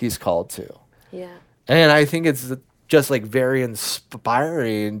he's called to. Yeah. And I think it's just like very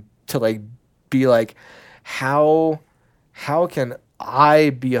inspiring to like be like, how can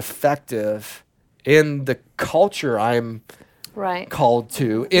I be effective in the culture I'm called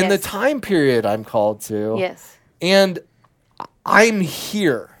to, in the time period I'm called to? Yes. And I'm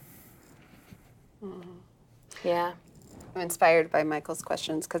here. Yeah. I'm inspired by Michael's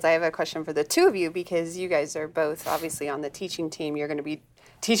questions because I have a question for the two of you because you guys are both obviously on the teaching team. You're going to be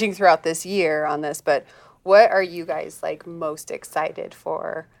teaching throughout this year on this, but what are you guys like most excited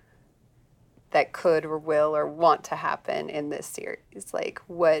for that could or will or want to happen in this series? Like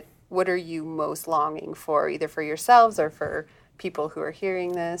what are you most longing for, either for yourselves or for people who are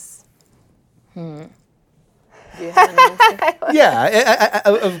hearing this? Do you have an answer? Yeah,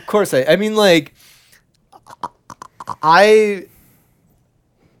 of course. I mean, like, I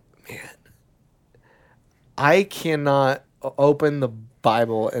cannot open the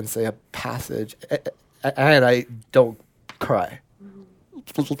Bible and say a passage and I don't cry.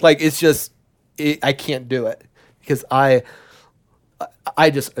 Like, it's just, I can't do it because I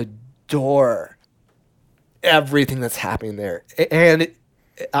just adore everything that's happening there. And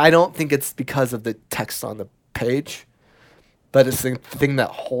I don't think it's because of the text on the page, but it's the thing that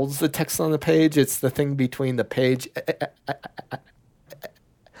holds the text on the page. It's the thing between the page and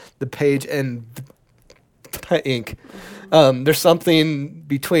the ink. There's something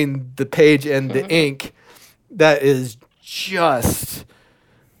between the page and the ink that is just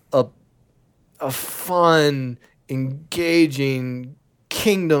a fun, engaging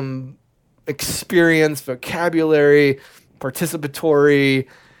kingdom experience, vocabulary, participatory.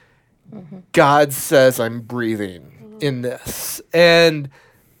 God says I'm breathing in this. And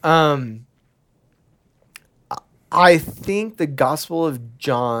I think the Gospel of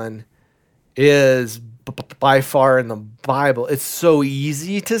John is by far in the Bible. It's so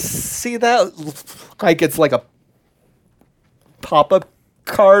easy to see that. Like it's like a pop-up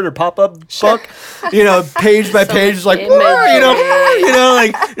card or pop-up book, you know, page by page, it's like, like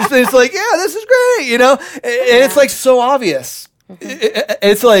it's like, yeah, this is great, you know, and it's like so obvious.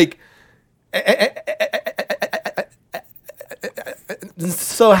 It's like,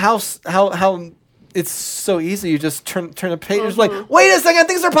 so how it's so easy. You just turn a page. It's like, wait a second,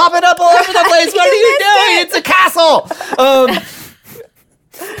 things are popping up all over the place. What are you doing? It's a castle.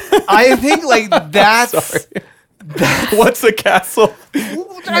 I think like that's What's a castle?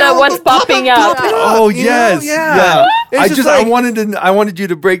 That what's popping up. Oh you know? yes, Yeah. It's I just just like- I wanted you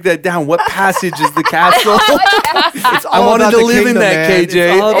to break that down. What passage is the castle? It's I all wanted about to the live in kingdom, that, man. KJ.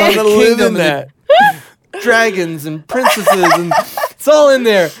 It's all I about wanted the to live kingdom in that. and dragons and princesses and it's all in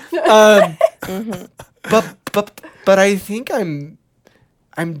there. But I think I'm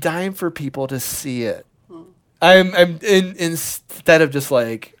dying for people to see it. Instead of just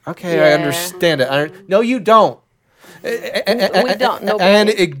like, okay, I Yeah. understand it. No, you don't. We don't. Nobody. And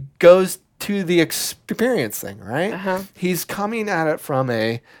it goes to the experience thing, right? Uh-huh. He's coming at it from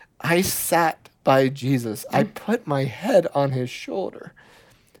I sat by Jesus. I put my head on his shoulder.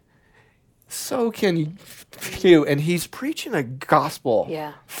 So can you. And he's preaching a gospel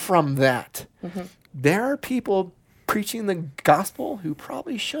Yeah. from that. There are people preaching the gospel who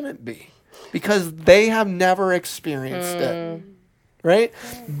probably shouldn't be because they have never experienced it. Right?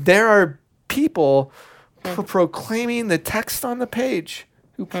 There are people proclaiming the text on the page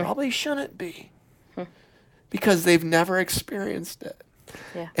who probably shouldn't be because they've never experienced it.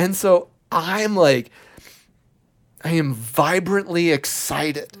 Yeah. And so I am vibrantly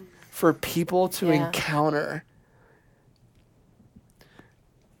excited for people to Yeah.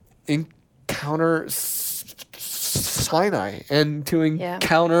 encounter Sinai and to Yeah.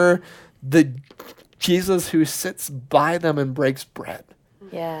 encounter the Jesus who sits by them and breaks bread.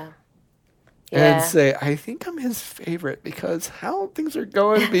 Yeah. And say, I think I'm his favorite because how things are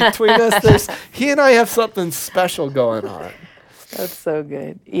going between us, he and I have something special going on. That's so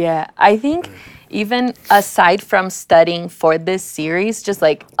good. Yeah. I think even aside from studying for this series, just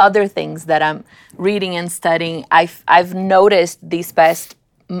like other things that I'm reading and studying, I've noticed these past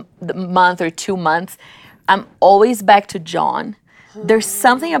month or 2 months, I'm always back to John. There's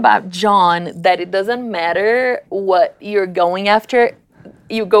something about John that it doesn't matter what you're going after,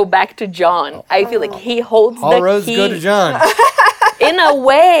 you go back to John. I feel like he holds All the roads key go to John. in a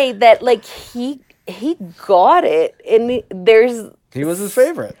way that like he got it, and He was his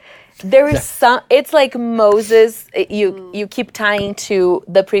favorite. there is some. It's like Moses. You keep tying to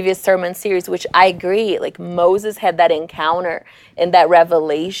the previous sermon series, which I agree. Like Moses had that encounter and that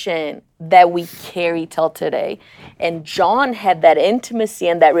revelation that we carry till today, and John had that intimacy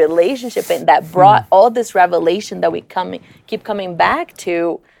and that relationship, and that brought all this revelation that we keep coming back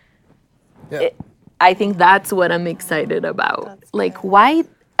to. Yeah. I think that's what I'm excited about. Like why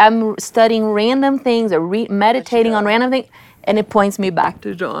I'm studying random things or meditating on random things, and it points me back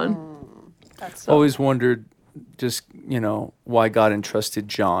to John. Always wondered just, why God entrusted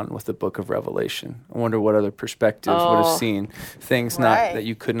John with the book of Revelation. I wonder what other perspectives would have seen things not Right. that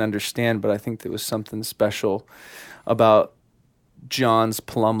you couldn't understand, but I think there was something special about John's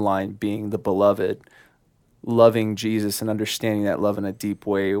plumb line being the beloved, loving Jesus and understanding that love in a deep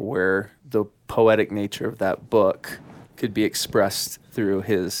way where the poetic nature of that book could be expressed through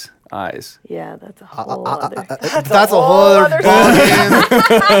his eyes. Yeah, that's a whole other. That's a whole other ballgame.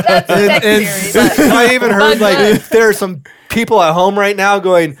 And I even heard like there are some people at home right now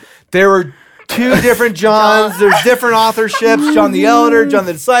going, there were 2 different Johns. There's different authorships. John the Elder, John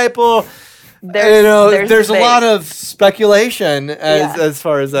the Disciple. There's a lot of speculation as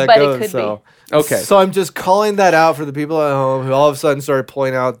far as that But it goes. could So be. Okay. So I'm just calling that out for the people at home who all of a sudden started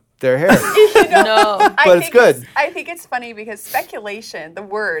pulling out their hair. No. But it's good. I think it's funny because speculation, the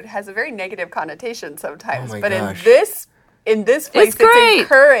word, has a very negative connotation sometimes. Oh my but gosh. in this place, great. it's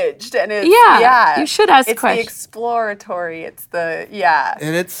encouraged and it's Yeah, you should ask it's questions. the exploratory. It's the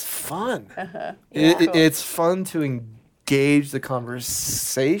And it's fun. Yeah. It's fun to engage the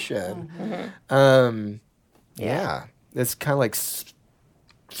conversation. Yeah. It's kind of like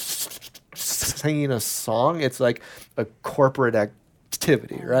singing a song. It's like a corporate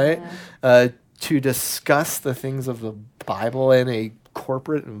activity, right? To discuss the things of the Bible in a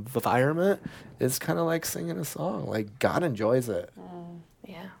corporate environment is kind of like singing a song. Like God enjoys it.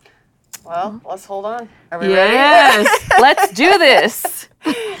 Yeah. well. Let's hold on. Are we ready? Yes. Let's do this.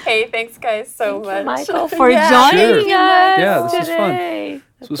 Hey, thanks guys so much, Michael, for Yeah. joining Sure. us Yeah, this was fun. today.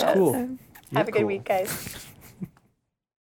 This was cool. Have a good week, guys.